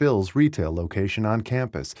full-on Phil's retail location on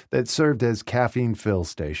campus that served as caffeine fill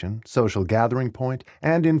station, social gathering point,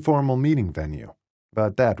 and informal meeting venue.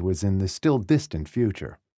 but that was in the still distant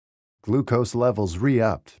future. Glucose levels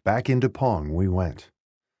re-upped, back into Pong we went.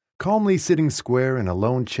 Calmly sitting square in a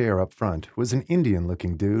lone chair up front was an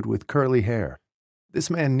Indian-looking dude with curly hair. This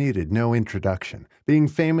man needed no introduction, being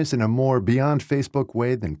famous in a more beyond Facebook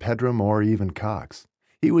way than Pedram or even Cox.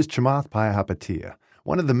 He was Chamath Palihapitiya,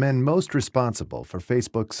 one of the men most responsible for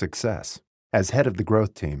Facebook's success. As head of the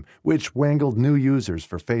growth team, which wangled new users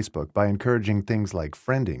for Facebook by encouraging things like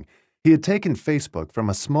friending, he had taken Facebook from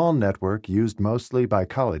a small network used mostly by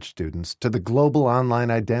college students to the global online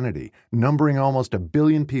identity, numbering almost 1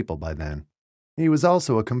 billion people by then. He was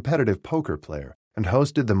also a competitive poker player and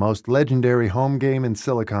hosted the most legendary home game in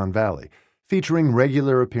Silicon Valley, featuring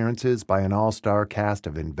regular appearances by an all-star cast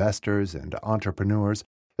of investors and entrepreneurs,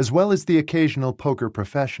 as well as the occasional poker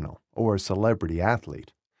professional or celebrity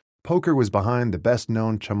athlete. Poker was behind the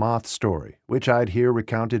best-known Chamath story, which I'd hear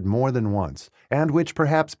recounted more than once, and which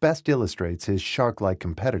perhaps best illustrates his shark-like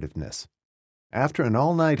competitiveness. After an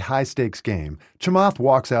all-night high-stakes game, Chamath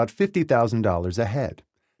walks out $50,000 ahead.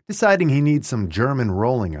 Deciding he needs some German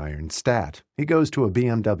rolling iron stat, he goes to a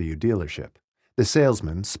BMW dealership. The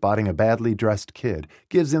salesman, spotting a badly dressed kid,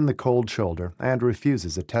 gives him the cold shoulder and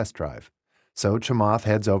refuses a test drive. So Chamath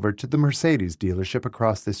heads over to the Mercedes dealership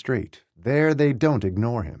across the street. There they don't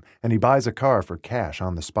ignore him, and he buys a car for cash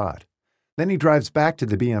on the spot. Then he drives back to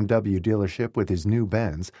the BMW dealership with his new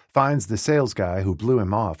Benz, finds the sales guy who blew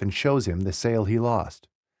him off, and shows him the sale he lost.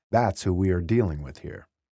 That's who we are dealing with here.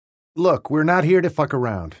 Look, we're not here to fuck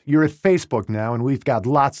around. You're at Facebook now, and we've got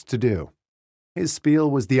lots to do. His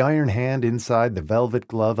spiel was the iron hand inside the velvet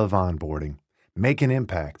glove of onboarding. Make an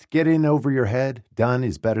impact, get in over your head, done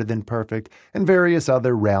is better than perfect, and various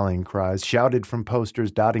other rallying cries shouted from posters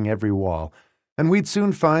dotting every wall, and we'd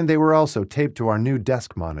soon find they were also taped to our new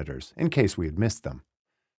desk monitors, in case we had missed them.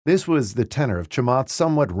 This was the tenor of Chamath's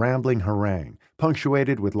somewhat rambling harangue,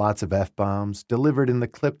 punctuated with lots of F-bombs, delivered in the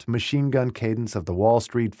clipped machine gun cadence of the Wall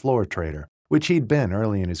Street floor trader, which he'd been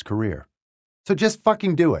early in his career. So just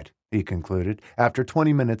fucking do it, he concluded, after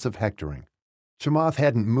 20 minutes of hectoring. Chamath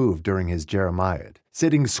hadn't moved during his Jeremiad,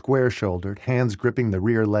 sitting square-shouldered, hands gripping the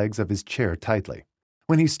rear legs of his chair tightly.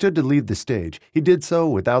 When he stood to leave the stage, he did so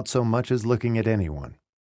without so much as looking at anyone.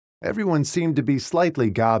 Everyone seemed to be slightly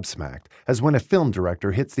gobsmacked, as when a film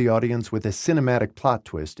director hits the audience with a cinematic plot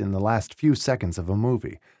twist in the last few seconds of a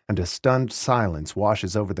movie, and a stunned silence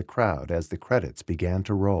washes over the crowd as the credits began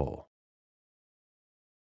to roll.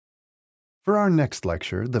 For our next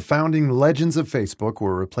lecture, the founding legends of Facebook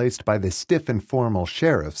were replaced by the stiff and formal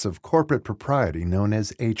sheriffs of corporate propriety known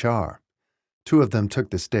as HR. 2 of them took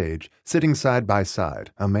the stage, sitting side by side,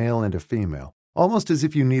 a male and a female, almost as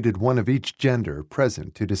if you needed one of each gender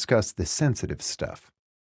present to discuss the sensitive stuff.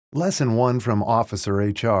 Lesson 1 from Officer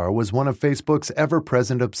HR was one of Facebook's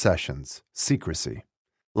ever-present obsessions, secrecy.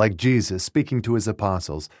 Like Jesus speaking to his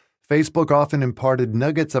apostles, Facebook often imparted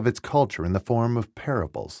nuggets of its culture in the form of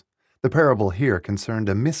parables. The parable here concerned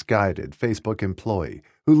a misguided Facebook employee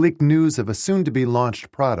who leaked news of a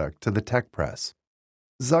soon-to-be-launched product to the tech press.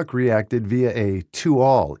 Zuck reacted via a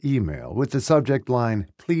to-all email with the subject line,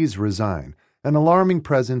 "Please resign," an alarming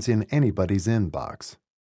presence in anybody's inbox.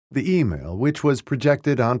 The email, which was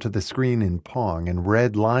projected onto the screen in Pong and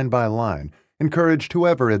read line by line, encouraged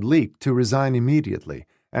whoever had leaked to resign immediately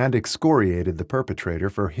and excoriated the perpetrator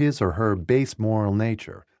for his or her base moral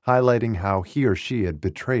nature, highlighting how he or she had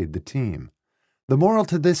betrayed the team. The moral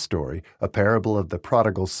to this story, a parable of the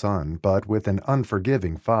prodigal son but with an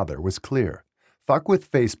unforgiving father, was clear. Fuck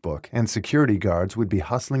with Facebook, and security guards would be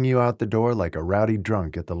hustling you out the door like a rowdy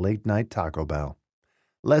drunk at the late-night Taco Bell.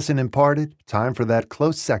 Lesson imparted, time for that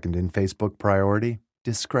close second in Facebook priority,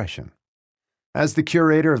 discretion. As the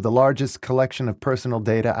curator of the largest collection of personal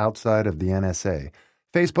data outside of the NSA,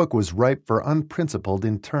 Facebook was ripe for unprincipled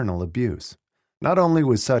internal abuse. Not only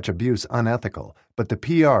was such abuse unethical, but the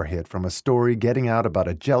PR hit from a story getting out about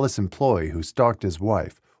a jealous employee who stalked his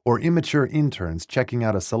wife, or immature interns checking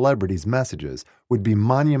out a celebrity's messages, would be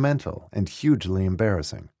monumental and hugely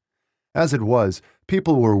embarrassing. As it was,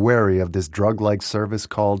 people were wary of this drug-like service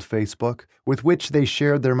called Facebook, with which they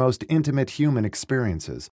shared their most intimate human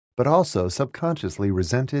experiences, but also subconsciously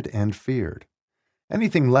resented and feared.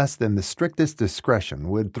 Anything less than the strictest discretion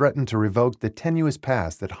would threaten to revoke the tenuous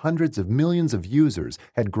pass that hundreds of millions of users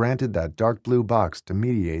had granted that dark blue box to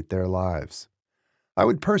mediate their lives. I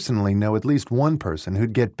would personally know at least one person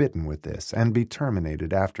who'd get bitten with this and be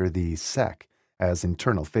terminated after the SEC, as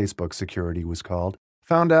internal Facebook security was called,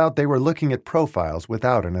 found out they were looking at profiles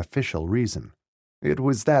without an official reason. It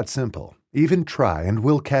was that simple. Even try and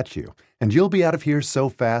we'll catch you, and you'll be out of here so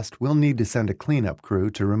fast we'll need to send a cleanup crew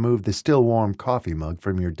to remove the still warm coffee mug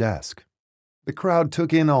from your desk. The crowd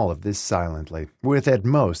took in all of this silently, with at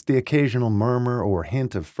most the occasional murmur or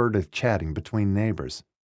hint of furtive chatting between neighbors.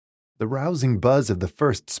 The rousing buzz of the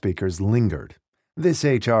first speakers lingered. This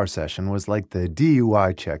HR session was like the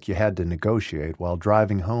DUI check you had to negotiate while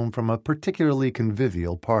driving home from a particularly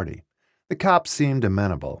convivial party. The cops seemed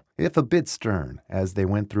amenable, if a bit stern, as they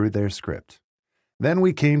went through their script. Then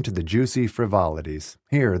we came to the juicy frivolities.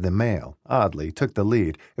 Here the male, oddly, took the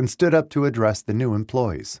lead and stood up to address the new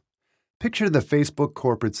employees. Picture the Facebook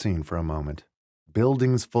corporate scene for a moment.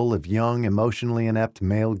 Buildings full of young, emotionally inept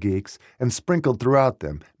male geeks, and sprinkled throughout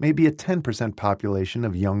them maybe a 10% population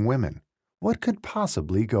of young women. What could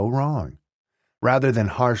possibly go wrong? Rather than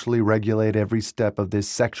harshly regulate every step of this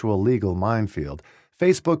sexual legal minefield,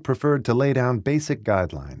 Facebook preferred to lay down basic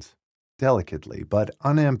guidelines. Delicately but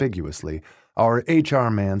unambiguously, our HR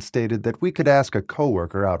man stated that we could ask a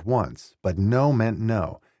coworker out once, but no meant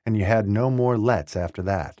no, and you had no more lets after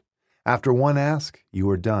that. After one ask, you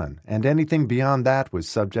were done, and anything beyond that was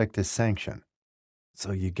subject to sanction.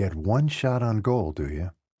 So you get one shot on goal, do you?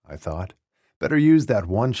 I thought. Better use that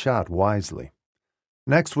one shot wisely.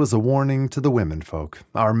 Next was a warning to the womenfolk.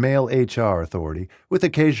 Our male HR authority, with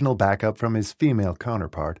occasional backup from his female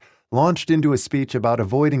counterpart, launched into a speech about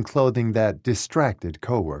avoiding clothing that distracted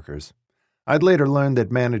coworkers. I'd later learned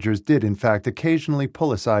that managers did in fact occasionally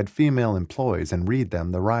pull aside female employees and read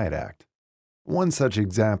them the riot act. One such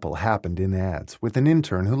example happened in ads, with an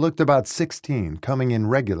intern who looked about 16 coming in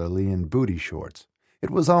regularly in booty shorts.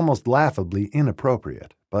 It was almost laughably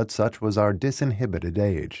inappropriate, but such was our disinhibited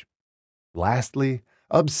age. Lastly,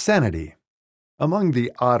 obscenity. Among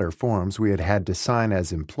the odder forms we had had to sign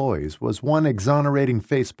as employees was one exonerating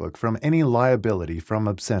Facebook from any liability from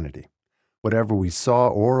obscenity. Whatever we saw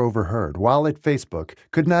or overheard while at Facebook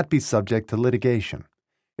could not be subject to litigation.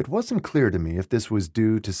 It wasn't clear to me if this was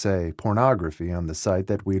due to, say, pornography on the site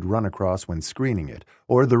that we'd run across when screening it,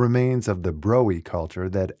 or the remains of the bro-y culture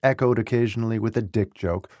that echoed occasionally with a dick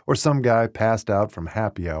joke or some guy passed out from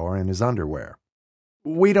happy hour in his underwear.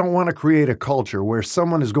 We don't want to create a culture where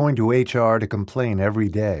someone is going to HR to complain every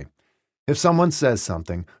day. If someone says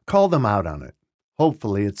something, call them out on it.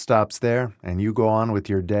 Hopefully it stops there and you go on with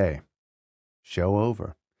your day. Show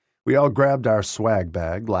over. We all grabbed our swag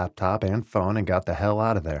bag, laptop, and phone and got the hell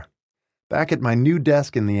out of there. Back at my new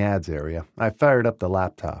desk in the ads area, I fired up the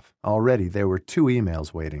laptop. Already there were 2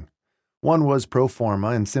 emails waiting. One was pro forma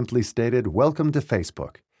and simply stated, "Welcome to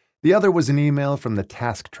Facebook." The other was an email from the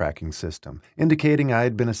task tracking system, indicating I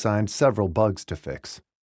had been assigned several bugs to fix.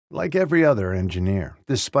 Like every other engineer,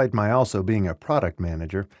 despite my also being a product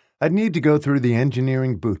manager, I'd need to go through the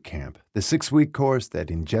engineering boot camp, the 6-week course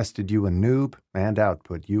that ingested you a noob and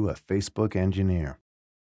output you a Facebook engineer.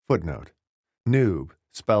 Footnote: Noob,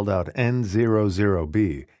 spelled out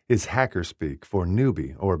N00B, is hacker speak for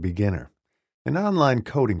newbie or beginner. In online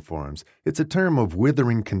coding forums, it's a term of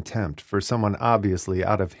withering contempt for someone obviously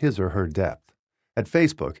out of his or her depth. At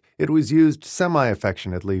Facebook, it was used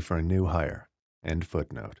semi-affectionately for a new hire. End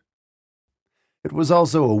footnote. It was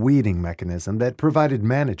also a weeding mechanism that provided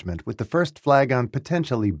management with the first flag on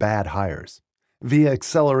potentially bad hires. Via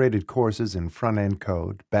accelerated courses in front-end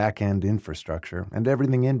code, back-end infrastructure, and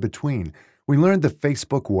everything in between, we learned the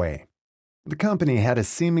Facebook way. The company had a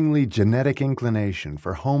seemingly genetic inclination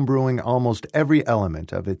for homebrewing almost every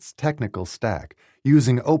element of its technical stack,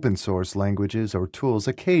 using open-source languages or tools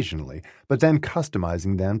occasionally, but then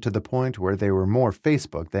customizing them to the point where they were more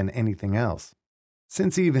Facebook than anything else.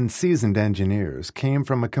 Since even seasoned engineers came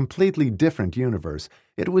from a completely different universe,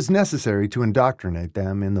 it was necessary to indoctrinate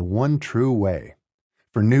them in the one true way.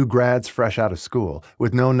 For new grads fresh out of school,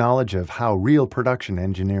 with no knowledge of how real production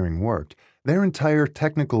engineering worked, their entire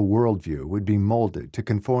technical worldview would be molded to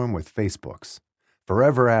conform with Facebook's.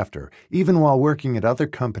 Forever after, even while working at other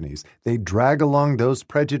companies, they'd drag along those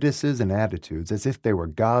prejudices and attitudes as if they were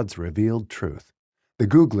God's revealed truth. The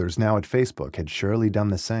Googlers now at Facebook had surely done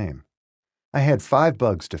the same. I had 5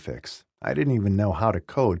 bugs to fix. I didn't even know how to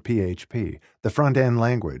code PHP, the front-end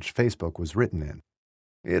language Facebook was written in.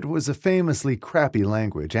 It was a famously crappy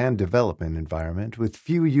language and development environment with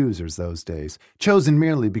few users those days, chosen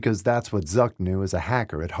merely because that's what Zuck knew as a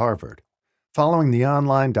hacker at Harvard. Following the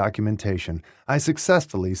online documentation, I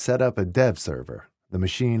successfully set up a dev server, the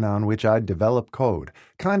machine on which I'd develop code,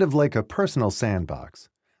 kind of like a personal sandbox.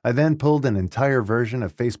 I then pulled an entire version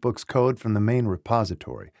of Facebook's code from the main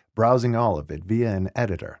repository, browsing all of it via an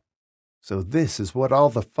editor. So this is what all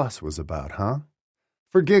the fuss was about, huh?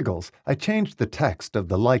 For giggles, I changed the text of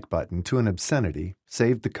the like button to an obscenity,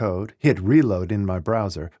 saved the code, hit reload in my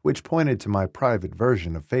browser, which pointed to my private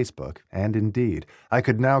version of Facebook, and indeed, I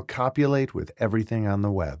could now copulate with everything on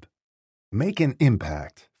the web. Make an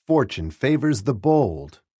impact. fortune favors the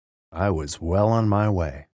bold, I was well on my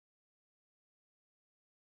way.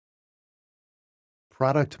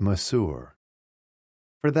 Product masseur.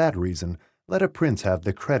 For that reason, let a prince have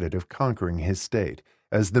the credit of conquering his state,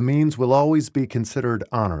 as the means will always be considered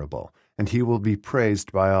honorable, and he will be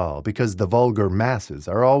praised by all, because the vulgar masses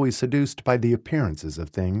are always seduced by the appearances of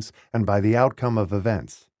things and by the outcome of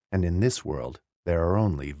events, and in this world there are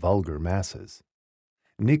only vulgar masses.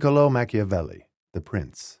 Niccolò Machiavelli, The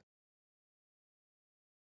Prince.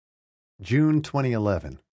 June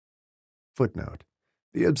 2011. Footnote.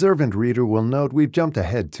 The observant reader will note we've jumped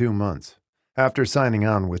ahead 2 months. After signing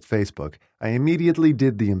on with Facebook, I immediately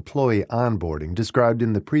did the employee onboarding described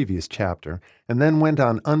in the previous chapter and then went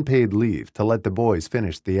on unpaid leave to let the boys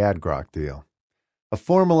finish the AdGrok deal. A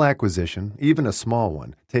formal acquisition, even a small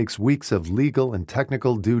one, takes weeks of legal and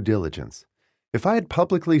technical due diligence. If I had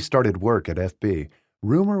publicly started work at FB,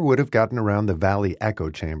 rumor would have gotten around the Valley echo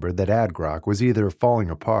chamber that AdGrok was either falling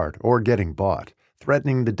apart or getting bought,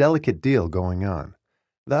 threatening the delicate deal going on.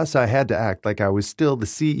 Thus, I had to act like I was still the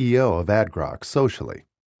CEO of AdGrok socially.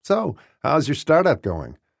 So, how's your startup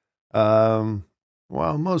going? Well,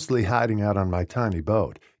 mostly hiding out on my tiny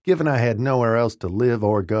boat, given I had nowhere else to live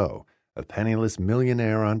or go, a penniless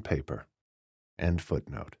millionaire on paper. End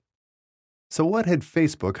footnote. So what had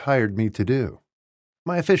Facebook hired me to do?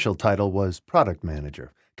 My official title was Product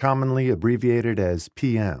Manager, commonly abbreviated as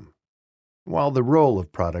PM. While the role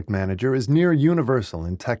of Product Manager is near universal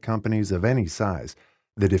in tech companies of any size,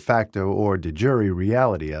 the de facto or de jure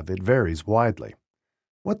reality of it varies widely.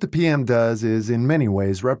 What the PM does is in many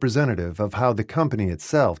ways representative of how the company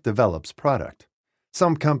itself develops product.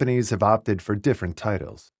 Some companies have opted for different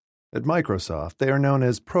titles. At Microsoft, they are known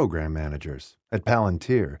as Program Managers. At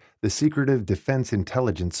Palantir, the secretive defense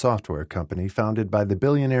intelligence software company founded by the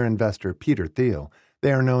billionaire investor Peter Thiel,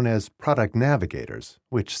 they are known as Product Navigators,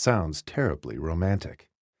 which sounds terribly romantic.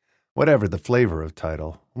 Whatever the flavor of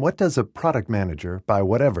title, what does a product manager, by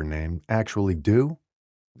whatever name, actually do?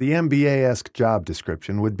 The MBA-esque job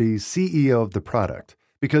description would be CEO of the product,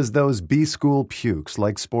 because those B-school pukes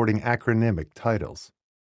like sporting acronymic titles.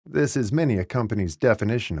 This is many a company's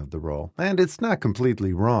definition of the role, and it's not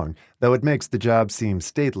completely wrong, though it makes the job seem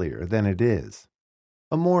statelier than it is.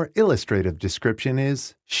 A more illustrative description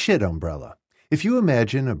is shit umbrella. If you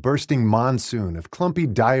imagine a bursting monsoon of clumpy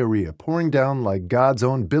diarrhea pouring down like God's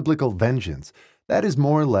own biblical vengeance, that is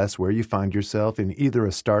more or less where you find yourself in either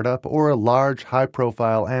a startup or a large,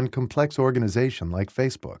 high-profile, and complex organization like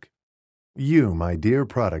Facebook. You, my dear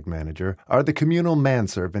product manager, are the communal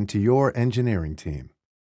manservant to your engineering team,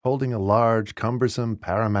 holding a large, cumbersome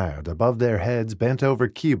paramount above their heads bent over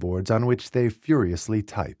keyboards on which they furiously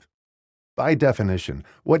type. By definition,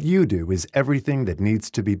 what you do is everything that needs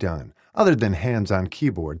to be done, other than hands-on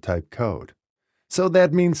keyboard type code. So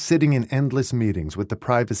that means sitting in endless meetings with the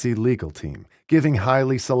privacy legal team, giving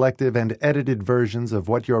highly selective and edited versions of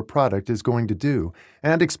what your product is going to do,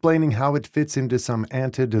 and explaining how it fits into some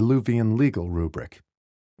antediluvian legal rubric.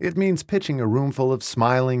 It means pitching a room full of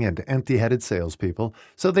smiling and empty-headed salespeople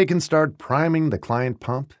so they can start priming the client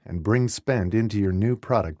pump and bring spend into your new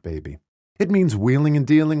product baby. It means wheeling and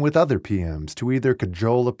dealing with other PMs to either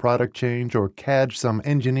cajole a product change or cadge some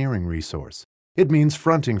engineering resource. It means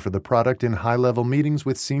fronting for the product in high-level meetings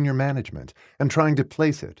with senior management and trying to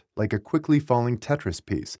place it, like a quickly falling Tetris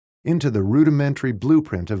piece, into the rudimentary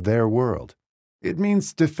blueprint of their world. It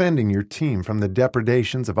means defending your team from the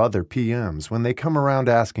depredations of other PMs when they come around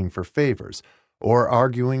asking for favors, or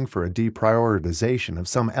arguing for a deprioritization of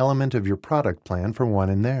some element of your product plan for one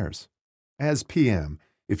in theirs. As PM,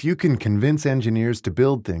 if you can convince engineers to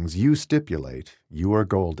build things you stipulate, you are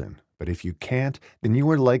golden. But if you can't, then you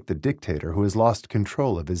are like the dictator who has lost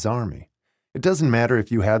control of his army. It doesn't matter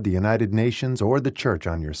if you have the United Nations or the church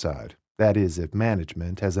on your side. That is, if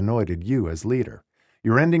management has anointed you as leader.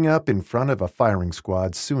 You're ending up in front of a firing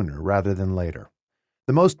squad sooner rather than later.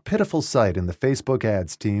 The most pitiful sight in the Facebook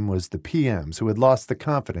ads team was the PMs who had lost the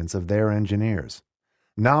confidence of their engineers.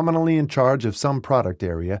 Nominally in charge of some product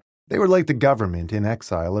area, they were like the government in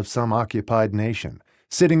exile of some occupied nation,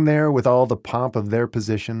 sitting there with all the pomp of their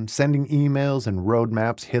position, sending emails and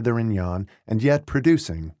roadmaps hither and yon, and yet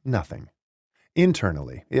producing nothing.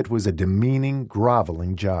 Internally, it was a demeaning,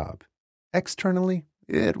 groveling job. Externally,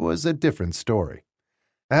 it was a different story.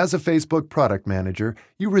 As a Facebook product manager,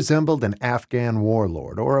 you resembled an Afghan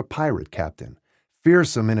warlord or a pirate captain,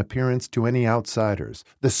 fearsome in appearance to any outsiders,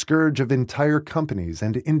 the scourge of entire companies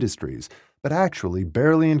and industries, but actually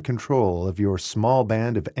barely in control of your small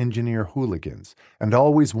band of engineer hooligans, and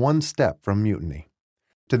always one step from mutiny.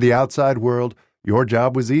 To the outside world, your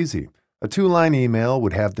job was easy. A two-line email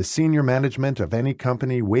would have the senior management of any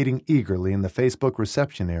company waiting eagerly in the Facebook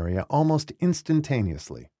reception area almost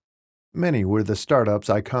instantaneously. Many were the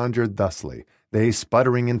startups I conjured thusly, they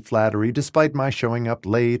sputtering in flattery despite my showing up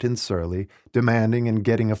late and surly, demanding and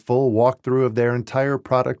getting a full walkthrough of their entire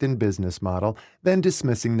product and business model, then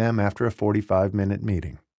dismissing them after a 45-minute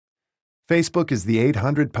meeting. Facebook is the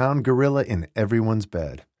 800-pound gorilla in everyone's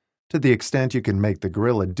bed. To the extent you can make the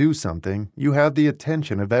gorilla do something, you have the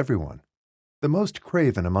attention of everyone. The most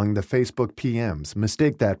craven among the Facebook PMs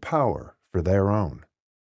mistake that power for their own.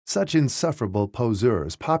 Such insufferable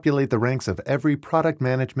poseurs populate the ranks of every product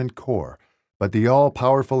management corps, but the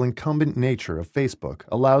all-powerful incumbent nature of Facebook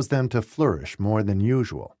allows them to flourish more than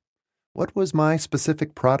usual. What was my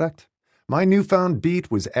specific product? My newfound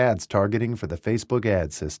beat was ads targeting for the Facebook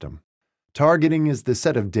ad system. Targeting is the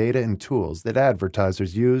set of data and tools that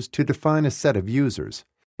advertisers use to define a set of users.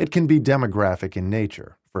 It can be demographic in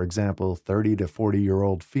nature, for example, 30 to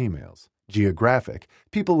 40-year-old females. Geographic,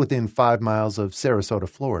 people within 5 miles of Sarasota,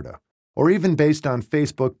 Florida, or even based on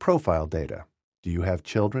Facebook profile data. Do you have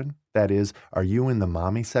children? That is, are you in the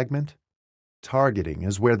mommy segment? Targeting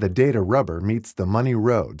is where the data rubber meets the money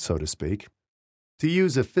road, so to speak. To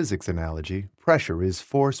use a physics analogy, pressure is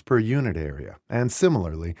force per unit area, and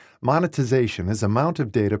similarly, monetization is amount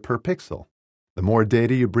of data per pixel. The more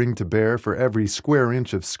data you bring to bear for every square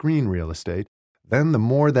inch of screen real estate, then the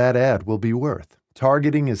more that ad will be worth.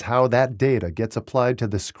 Targeting is how that data gets applied to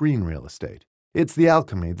the screen real estate. It's the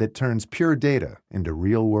alchemy that turns pure data into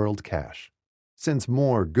real-world cash. Since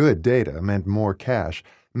more good data meant more cash,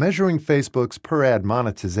 measuring Facebook's per-ad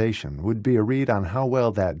monetization would be a read on how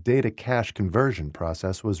well that data-cash conversion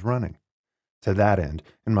process was running. To that end,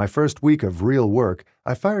 in my first week of real work,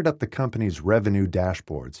 I fired up the company's revenue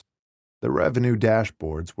dashboards. The revenue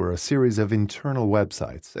dashboards were a series of internal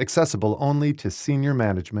websites, accessible only to senior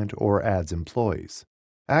management or ads employees.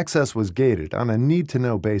 Access was gated on a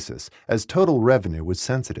need-to-know basis, as total revenue was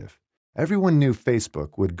sensitive. Everyone knew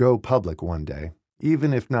Facebook would go public one day,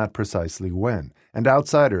 even if not precisely when, and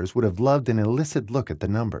outsiders would have loved an illicit look at the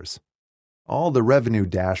numbers. All the revenue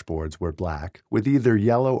dashboards were black, with either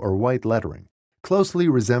yellow or white lettering, closely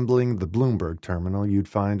resembling the Bloomberg terminal you'd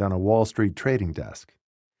find on a Wall Street trading desk.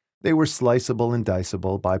 They were sliceable and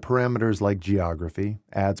diceable by parameters like geography,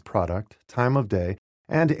 ads product, time of day,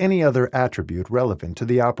 and any other attribute relevant to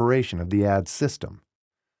the operation of the ads system.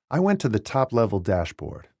 I went to the top-level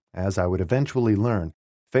dashboard. As I would eventually learn,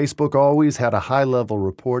 Facebook always had a high-level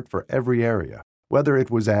report for every area, whether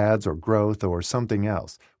it was ads or growth or something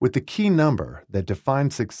else, with the key number that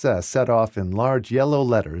defined success set off in large yellow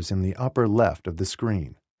letters in the upper left of the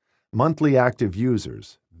screen. Monthly active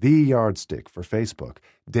users, the yardstick for Facebook,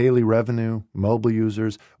 daily revenue, mobile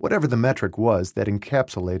users, whatever the metric was that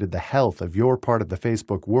encapsulated the health of your part of the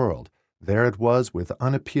Facebook world, there it was with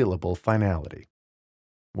unappealable finality.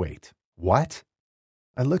 Wait, what?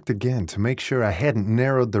 I looked again to make sure I hadn't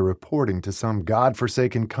narrowed the reporting to some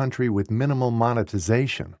godforsaken country with minimal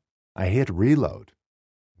monetization. I hit reload.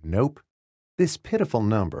 Nope. This pitiful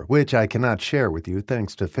number, which I cannot share with you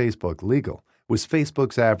thanks to Facebook Legal, was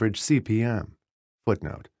Facebook's average CPM.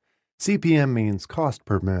 Footnote. CPM means cost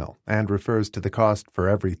per mil and refers to the cost for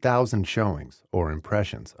every 1,000 showings, or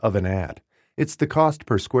impressions, of an ad. It's the cost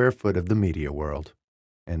per square foot of the media world.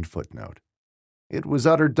 End footnote. It was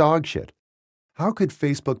utter dog shit. How could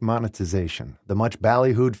Facebook monetization, the much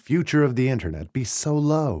ballyhooed future of the internet, be so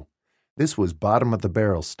low? This was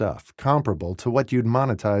bottom-of-the-barrel stuff, comparable to what you'd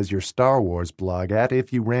monetize your Star Wars blog at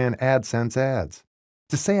if you ran AdSense ads.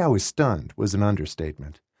 To say I was stunned was an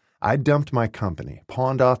understatement. I dumped my company,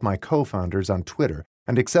 pawned off my co-founders on Twitter,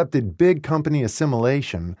 and accepted big company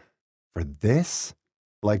assimilation for this?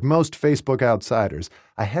 Like most Facebook outsiders,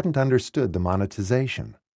 I hadn't understood the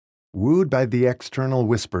monetization. Wooed by the external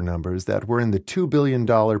whisper numbers that were in the $2 billion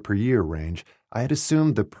per year range, I had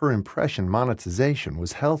assumed the per-impression monetization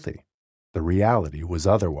was healthy. The reality was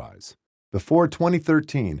otherwise. Before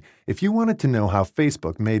 2013, if you wanted to know how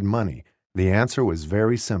Facebook made money, the answer was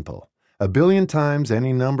very simple. 1 billion times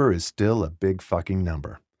any number is still a big fucking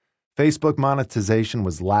number. Facebook monetization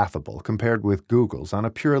was laughable compared with Google's on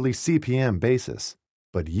a purely CPM basis,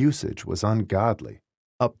 but usage was ungodly.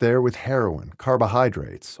 Up there with heroin,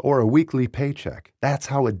 carbohydrates, or a weekly paycheck. That's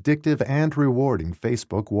how addictive and rewarding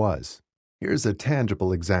Facebook was. Here's a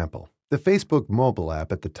tangible example. The Facebook mobile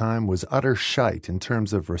app at the time was utter shite in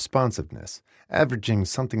terms of responsiveness, averaging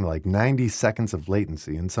something like 90 seconds of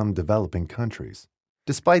latency in some developing countries.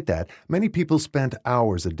 Despite that, many people spent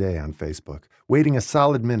hours a day on Facebook, waiting a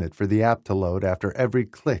solid minute for the app to load after every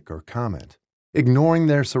click or comment, ignoring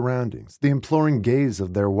their surroundings, the imploring gaze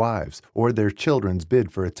of their wives, or their children's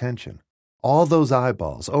bid for attention. All those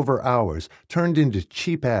eyeballs, over hours, turned into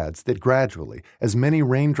cheap ads that gradually, as many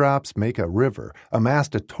raindrops make a river,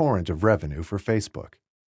 amassed a torrent of revenue for Facebook.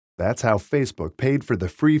 That's how Facebook paid for the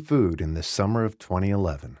free food in the summer of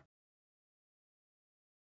 2011.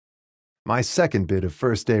 My second bit of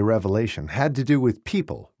first-day revelation had to do with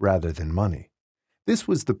people rather than money. This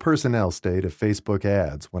was the personnel state of Facebook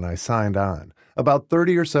ads when I signed on. About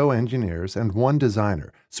 30 or so engineers and one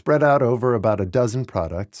designer, spread out over about a dozen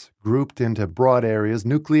products, grouped into broad areas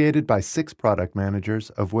nucleated by 6 product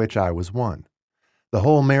managers, of which I was one. The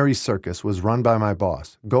whole merry circus was run by my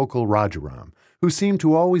boss, Gokul Rajaram, who seemed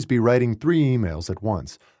to always be writing 3 emails at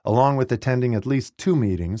once, along with attending at least 2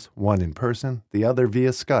 meetings, one in person, the other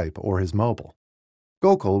via Skype or his mobile.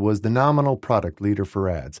 Gokul was the nominal product leader for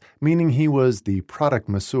ads, meaning he was the product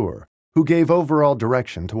masseur, who gave overall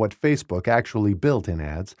direction to what Facebook actually built in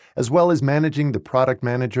ads, as well as managing the product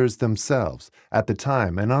managers themselves, at the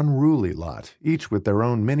time an unruly lot, each with their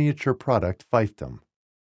own miniature product fiefdom.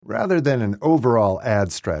 Rather than an overall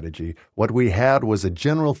ad strategy, what we had was a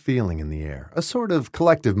general feeling in the air, a sort of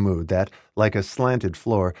collective mood that, like a slanted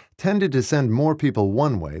floor, tended to send more people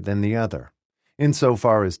one way than the other.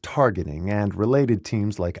 Insofar as targeting and related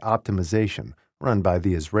teams like optimization, run by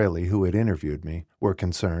the Israeli who had interviewed me, were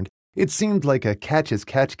concerned, it seemed like a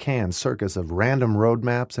catch-as-catch-can circus of random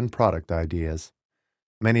roadmaps and product ideas.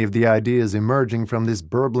 Many of the ideas emerging from this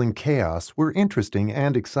burbling chaos were interesting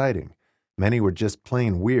and exciting. Many were just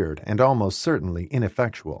plain weird and almost certainly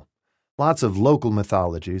ineffectual. Lots of local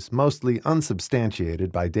mythologies, mostly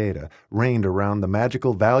unsubstantiated by data, reigned around the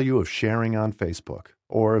magical value of sharing on Facebook,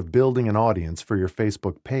 or of building an audience for your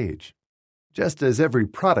Facebook page. Just as every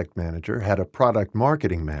product manager had a product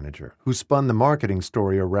marketing manager who spun the marketing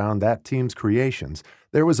story around that team's creations,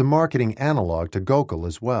 there was a marketing analog to Gokul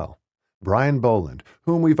as well. Brian Boland,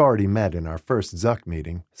 whom we've already met in our first Zuck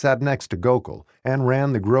meeting, sat next to Gokul and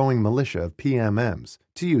ran the growing militia of PMMs,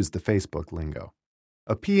 to use the Facebook lingo.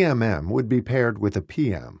 A PMM would be paired with a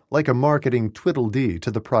PM, like a marketing twiddle-dee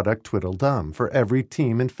to the product twiddle-dum for every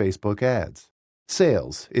team in Facebook ads.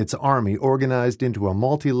 Sales, its army organized into a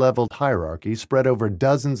multi-leveled hierarchy spread over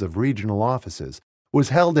dozens of regional offices, was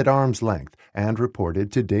held at arm's length and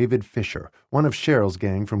reported to David Fisher, one of Cheryl's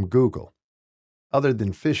gang from Google. Other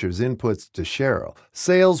than Fisher's inputs to Cheryl,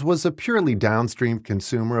 sales was a purely downstream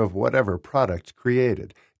consumer of whatever product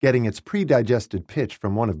created, getting its pre-digested pitch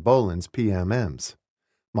from one of Boland's PMMs.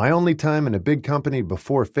 My only time in a big company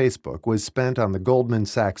before Facebook was spent on the Goldman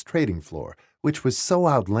Sachs trading floor, which was so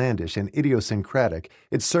outlandish and idiosyncratic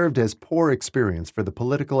it served as poor experience for the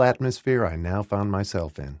political atmosphere I now found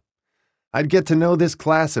myself in. I'd get to know this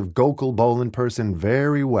class of Gokul Boland person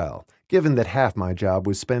very well, given that half my job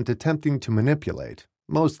was spent attempting to manipulate,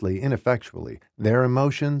 mostly ineffectually, their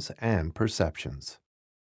emotions and perceptions.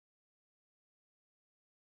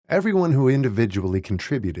 Everyone who individually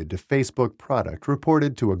contributed to Facebook product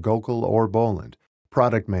reported to a Gokul or Boland,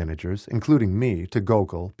 product managers, including me, to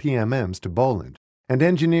Gokul, PMMs to Boland, and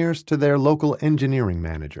engineers to their local engineering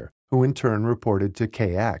manager, who in turn reported to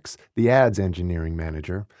KX, the ads engineering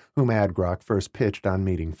manager, whom AdGrok first pitched on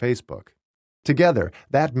meeting Facebook. Together,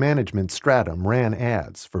 that management stratum ran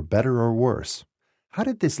ads, for better or worse. How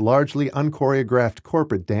did this largely unchoreographed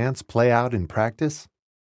corporate dance play out in practice?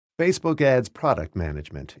 Facebook ads product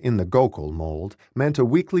management, in the Gokul mold, meant a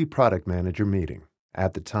weekly product manager meeting.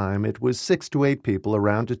 At the time, it was 6 to 8 people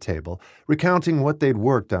around a table, recounting what they'd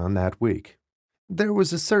worked on that week. There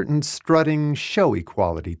was a certain strutting, showy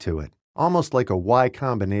quality to it, almost like a Y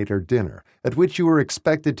Combinator dinner, at which you were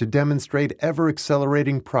expected to demonstrate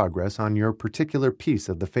ever-accelerating progress on your particular piece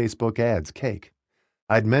of the Facebook ads cake.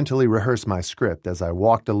 I'd mentally rehearse my script as I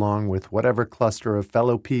walked along with whatever cluster of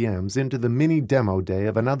fellow PMs into the mini demo day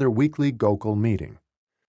of another weekly Gokul meeting.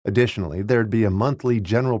 Additionally, there'd be a monthly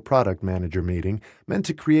general product manager meeting meant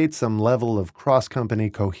to create some level of cross-company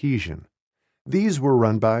cohesion. These were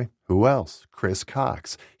run by, who else? Chris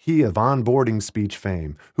Cox, he of onboarding speech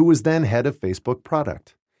fame, who was then head of Facebook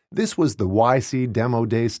product. This was the YC Demo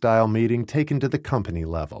Day style meeting taken to the company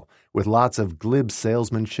level, with lots of glib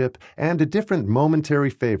salesmanship and a different momentary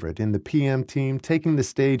favorite in the PM team taking the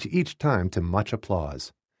stage each time to much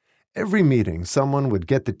applause. Every meeting, someone would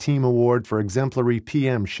get the team award for exemplary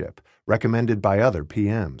PMship, recommended by other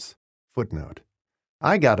PMs. Footnote.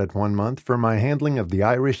 I got it one month for my handling of the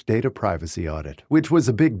Irish data privacy audit, which was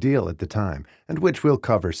a big deal at the time, and which we'll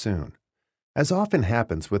cover soon. As often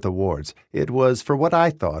happens with awards, it was for what I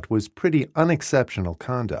thought was pretty unexceptional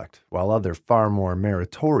conduct, while other far more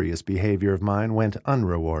meritorious behavior of mine went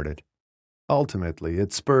unrewarded. Ultimately,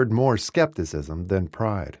 it spurred more skepticism than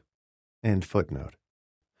pride. End footnote.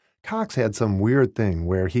 Cox had some weird thing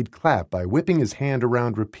where he'd clap by whipping his hand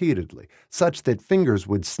around repeatedly, such that fingers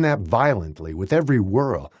would snap violently with every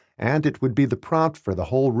whirl, and it would be the prompt for the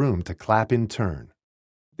whole room to clap in turn.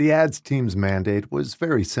 The ads team's mandate was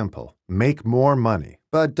very simple: make more money,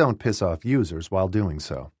 but don't piss off users while doing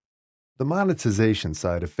so. The monetization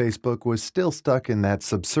side of Facebook was still stuck in that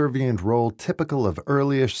subservient role typical of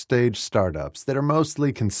earliest stage startups that are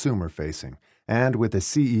mostly consumer-facing, and with a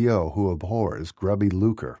CEO who abhors grubby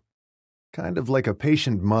lucre. Kind of like a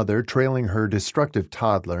patient mother trailing her destructive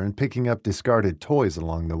toddler and picking up discarded toys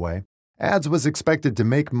along the way, Ads was expected to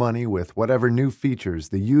make money with whatever new features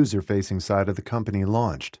the user-facing side of the company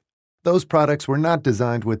launched. Those products were not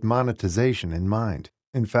designed with monetization in mind.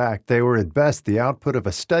 In fact, they were at best the output of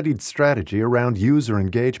a studied strategy around user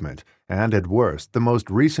engagement, and at worst, the most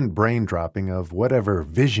recent brain-dropping of whatever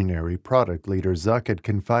visionary product leader Zuck had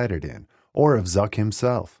confided in, or of Zuck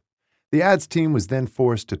himself. The ads team was then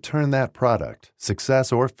forced to turn that product,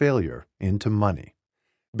 success or failure, into money.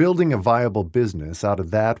 Building a viable business out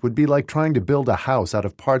of that would be like trying to build a house out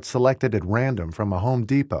of parts selected at random from a Home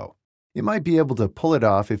Depot. You might be able to pull it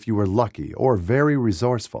off if you were lucky or very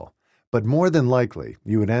resourceful, but more than likely,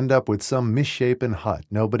 you would end up with some misshapen hut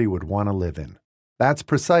nobody would want to live in. That's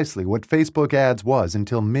precisely what Facebook Ads was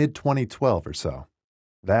until mid-2012 or so.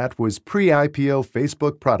 That was pre-IPO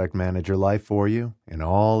Facebook Product Manager life for you in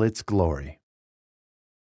all its glory.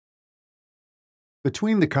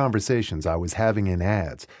 Between the conversations I was having in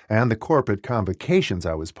ads and the corporate convocations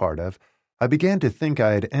I was part of, I began to think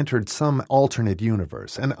I had entered some alternate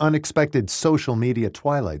universe, an unexpected social media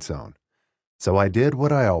twilight zone. So I did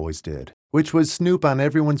what I always did, which was snoop on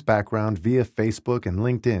everyone's background via Facebook and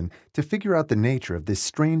LinkedIn to figure out the nature of this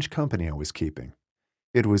strange company I was keeping.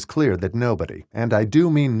 It was clear that nobody, and I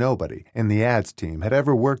do mean nobody, in the ads team had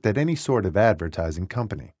ever worked at any sort of advertising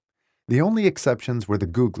company. The only exceptions were the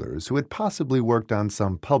Googlers who had possibly worked on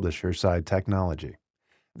some publisher-side technology.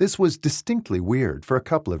 This was distinctly weird for a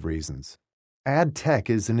couple of reasons. Ad tech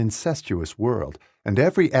is an incestuous world, and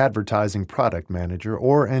every advertising product manager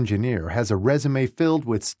or engineer has a resume filled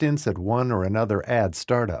with stints at one or another ad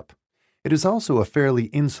startup. It is also a fairly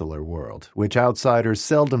insular world, which outsiders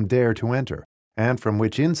seldom dare to enter, and from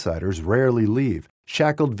which insiders rarely leave,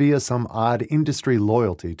 shackled via some odd industry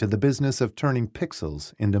loyalty to the business of turning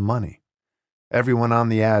pixels into money. Everyone on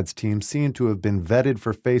the ads team seemed to have been vetted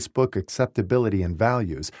for Facebook acceptability and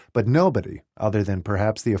values, but nobody, other than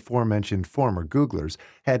perhaps the aforementioned former Googlers,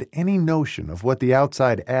 had any notion of what the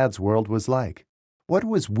outside ads world was like. What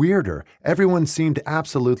was weirder, everyone seemed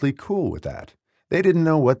absolutely cool with that. They didn't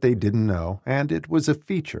know what they didn't know, and it was a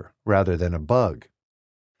feature rather than a bug.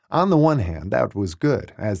 On the one hand, that was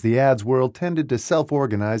good, as the ads world tended to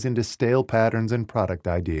self-organize into stale patterns and product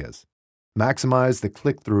ideas. Maximize the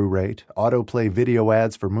click-through rate, autoplay video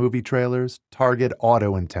ads for movie trailers, target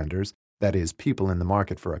auto intenders, that is, people in the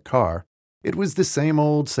market for a car. It was the same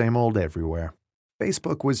old everywhere.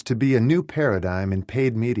 Facebook was to be a new paradigm in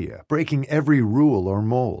paid media, breaking every rule or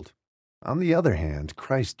mold. On the other hand,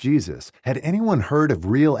 Christ Jesus, had anyone heard of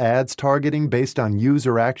real ads targeting based on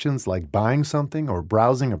user actions like buying something or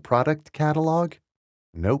browsing a product catalog?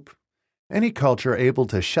 Nope. Any culture able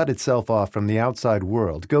to shut itself off from the outside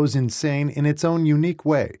world goes insane in its own unique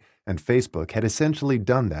way, and Facebook had essentially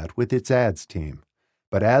done that with its ads team.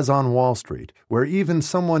 But as on Wall Street, where even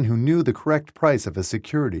someone who knew the correct price of a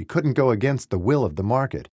security couldn't go against the will of the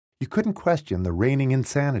market, you couldn't question the reigning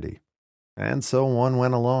insanity. And so one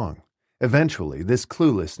went along. Eventually, this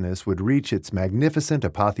cluelessness would reach its magnificent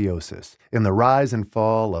apotheosis in the rise and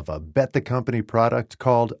fall of a bet-the-company product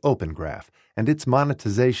called OpenGraph and its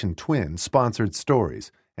monetization twin, Sponsored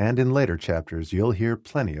Stories, and in later chapters you'll hear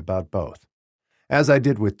plenty about both. As I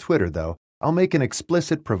did with Twitter, though, I'll make an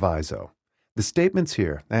explicit proviso. The statements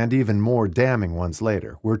here, and even more damning ones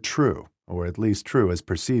later, were true, or at least true as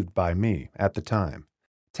perceived by me at the time.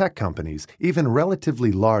 Tech companies, even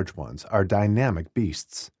relatively large ones, are dynamic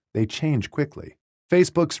beasts. They change quickly.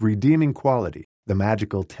 Facebook's redeeming quality, the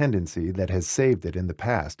magical tendency that has saved it in the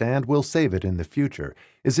past and will save it in the future,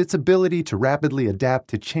 is its ability to rapidly adapt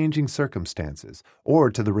to changing circumstances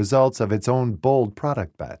or to the results of its own bold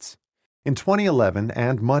product bets. In 2011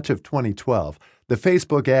 and much of 2012, the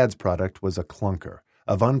Facebook ads product was a clunker,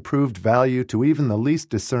 of unproved value to even the least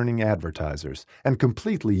discerning advertisers, and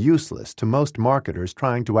completely useless to most marketers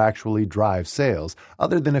trying to actually drive sales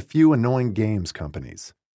other than a few annoying games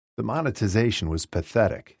companies. The monetization was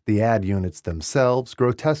pathetic, the ad units themselves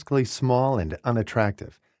grotesquely small and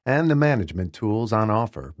unattractive, and the management tools on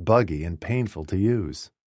offer buggy and painful to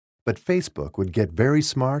use. But Facebook would get very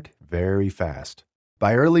smart very fast.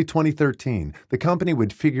 By early 2013, the company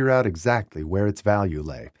would figure out exactly where its value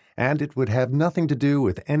lay, and it would have nothing to do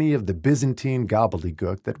with any of the Byzantine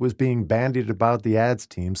gobbledygook that was being bandied about the ads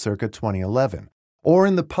team circa 2011, or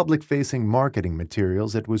in the public-facing marketing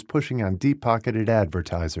materials it was pushing on deep-pocketed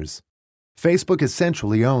advertisers. Facebook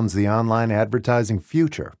essentially owns the online advertising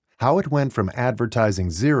future. How it went from advertising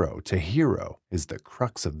zero to hero is the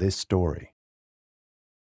crux of this story.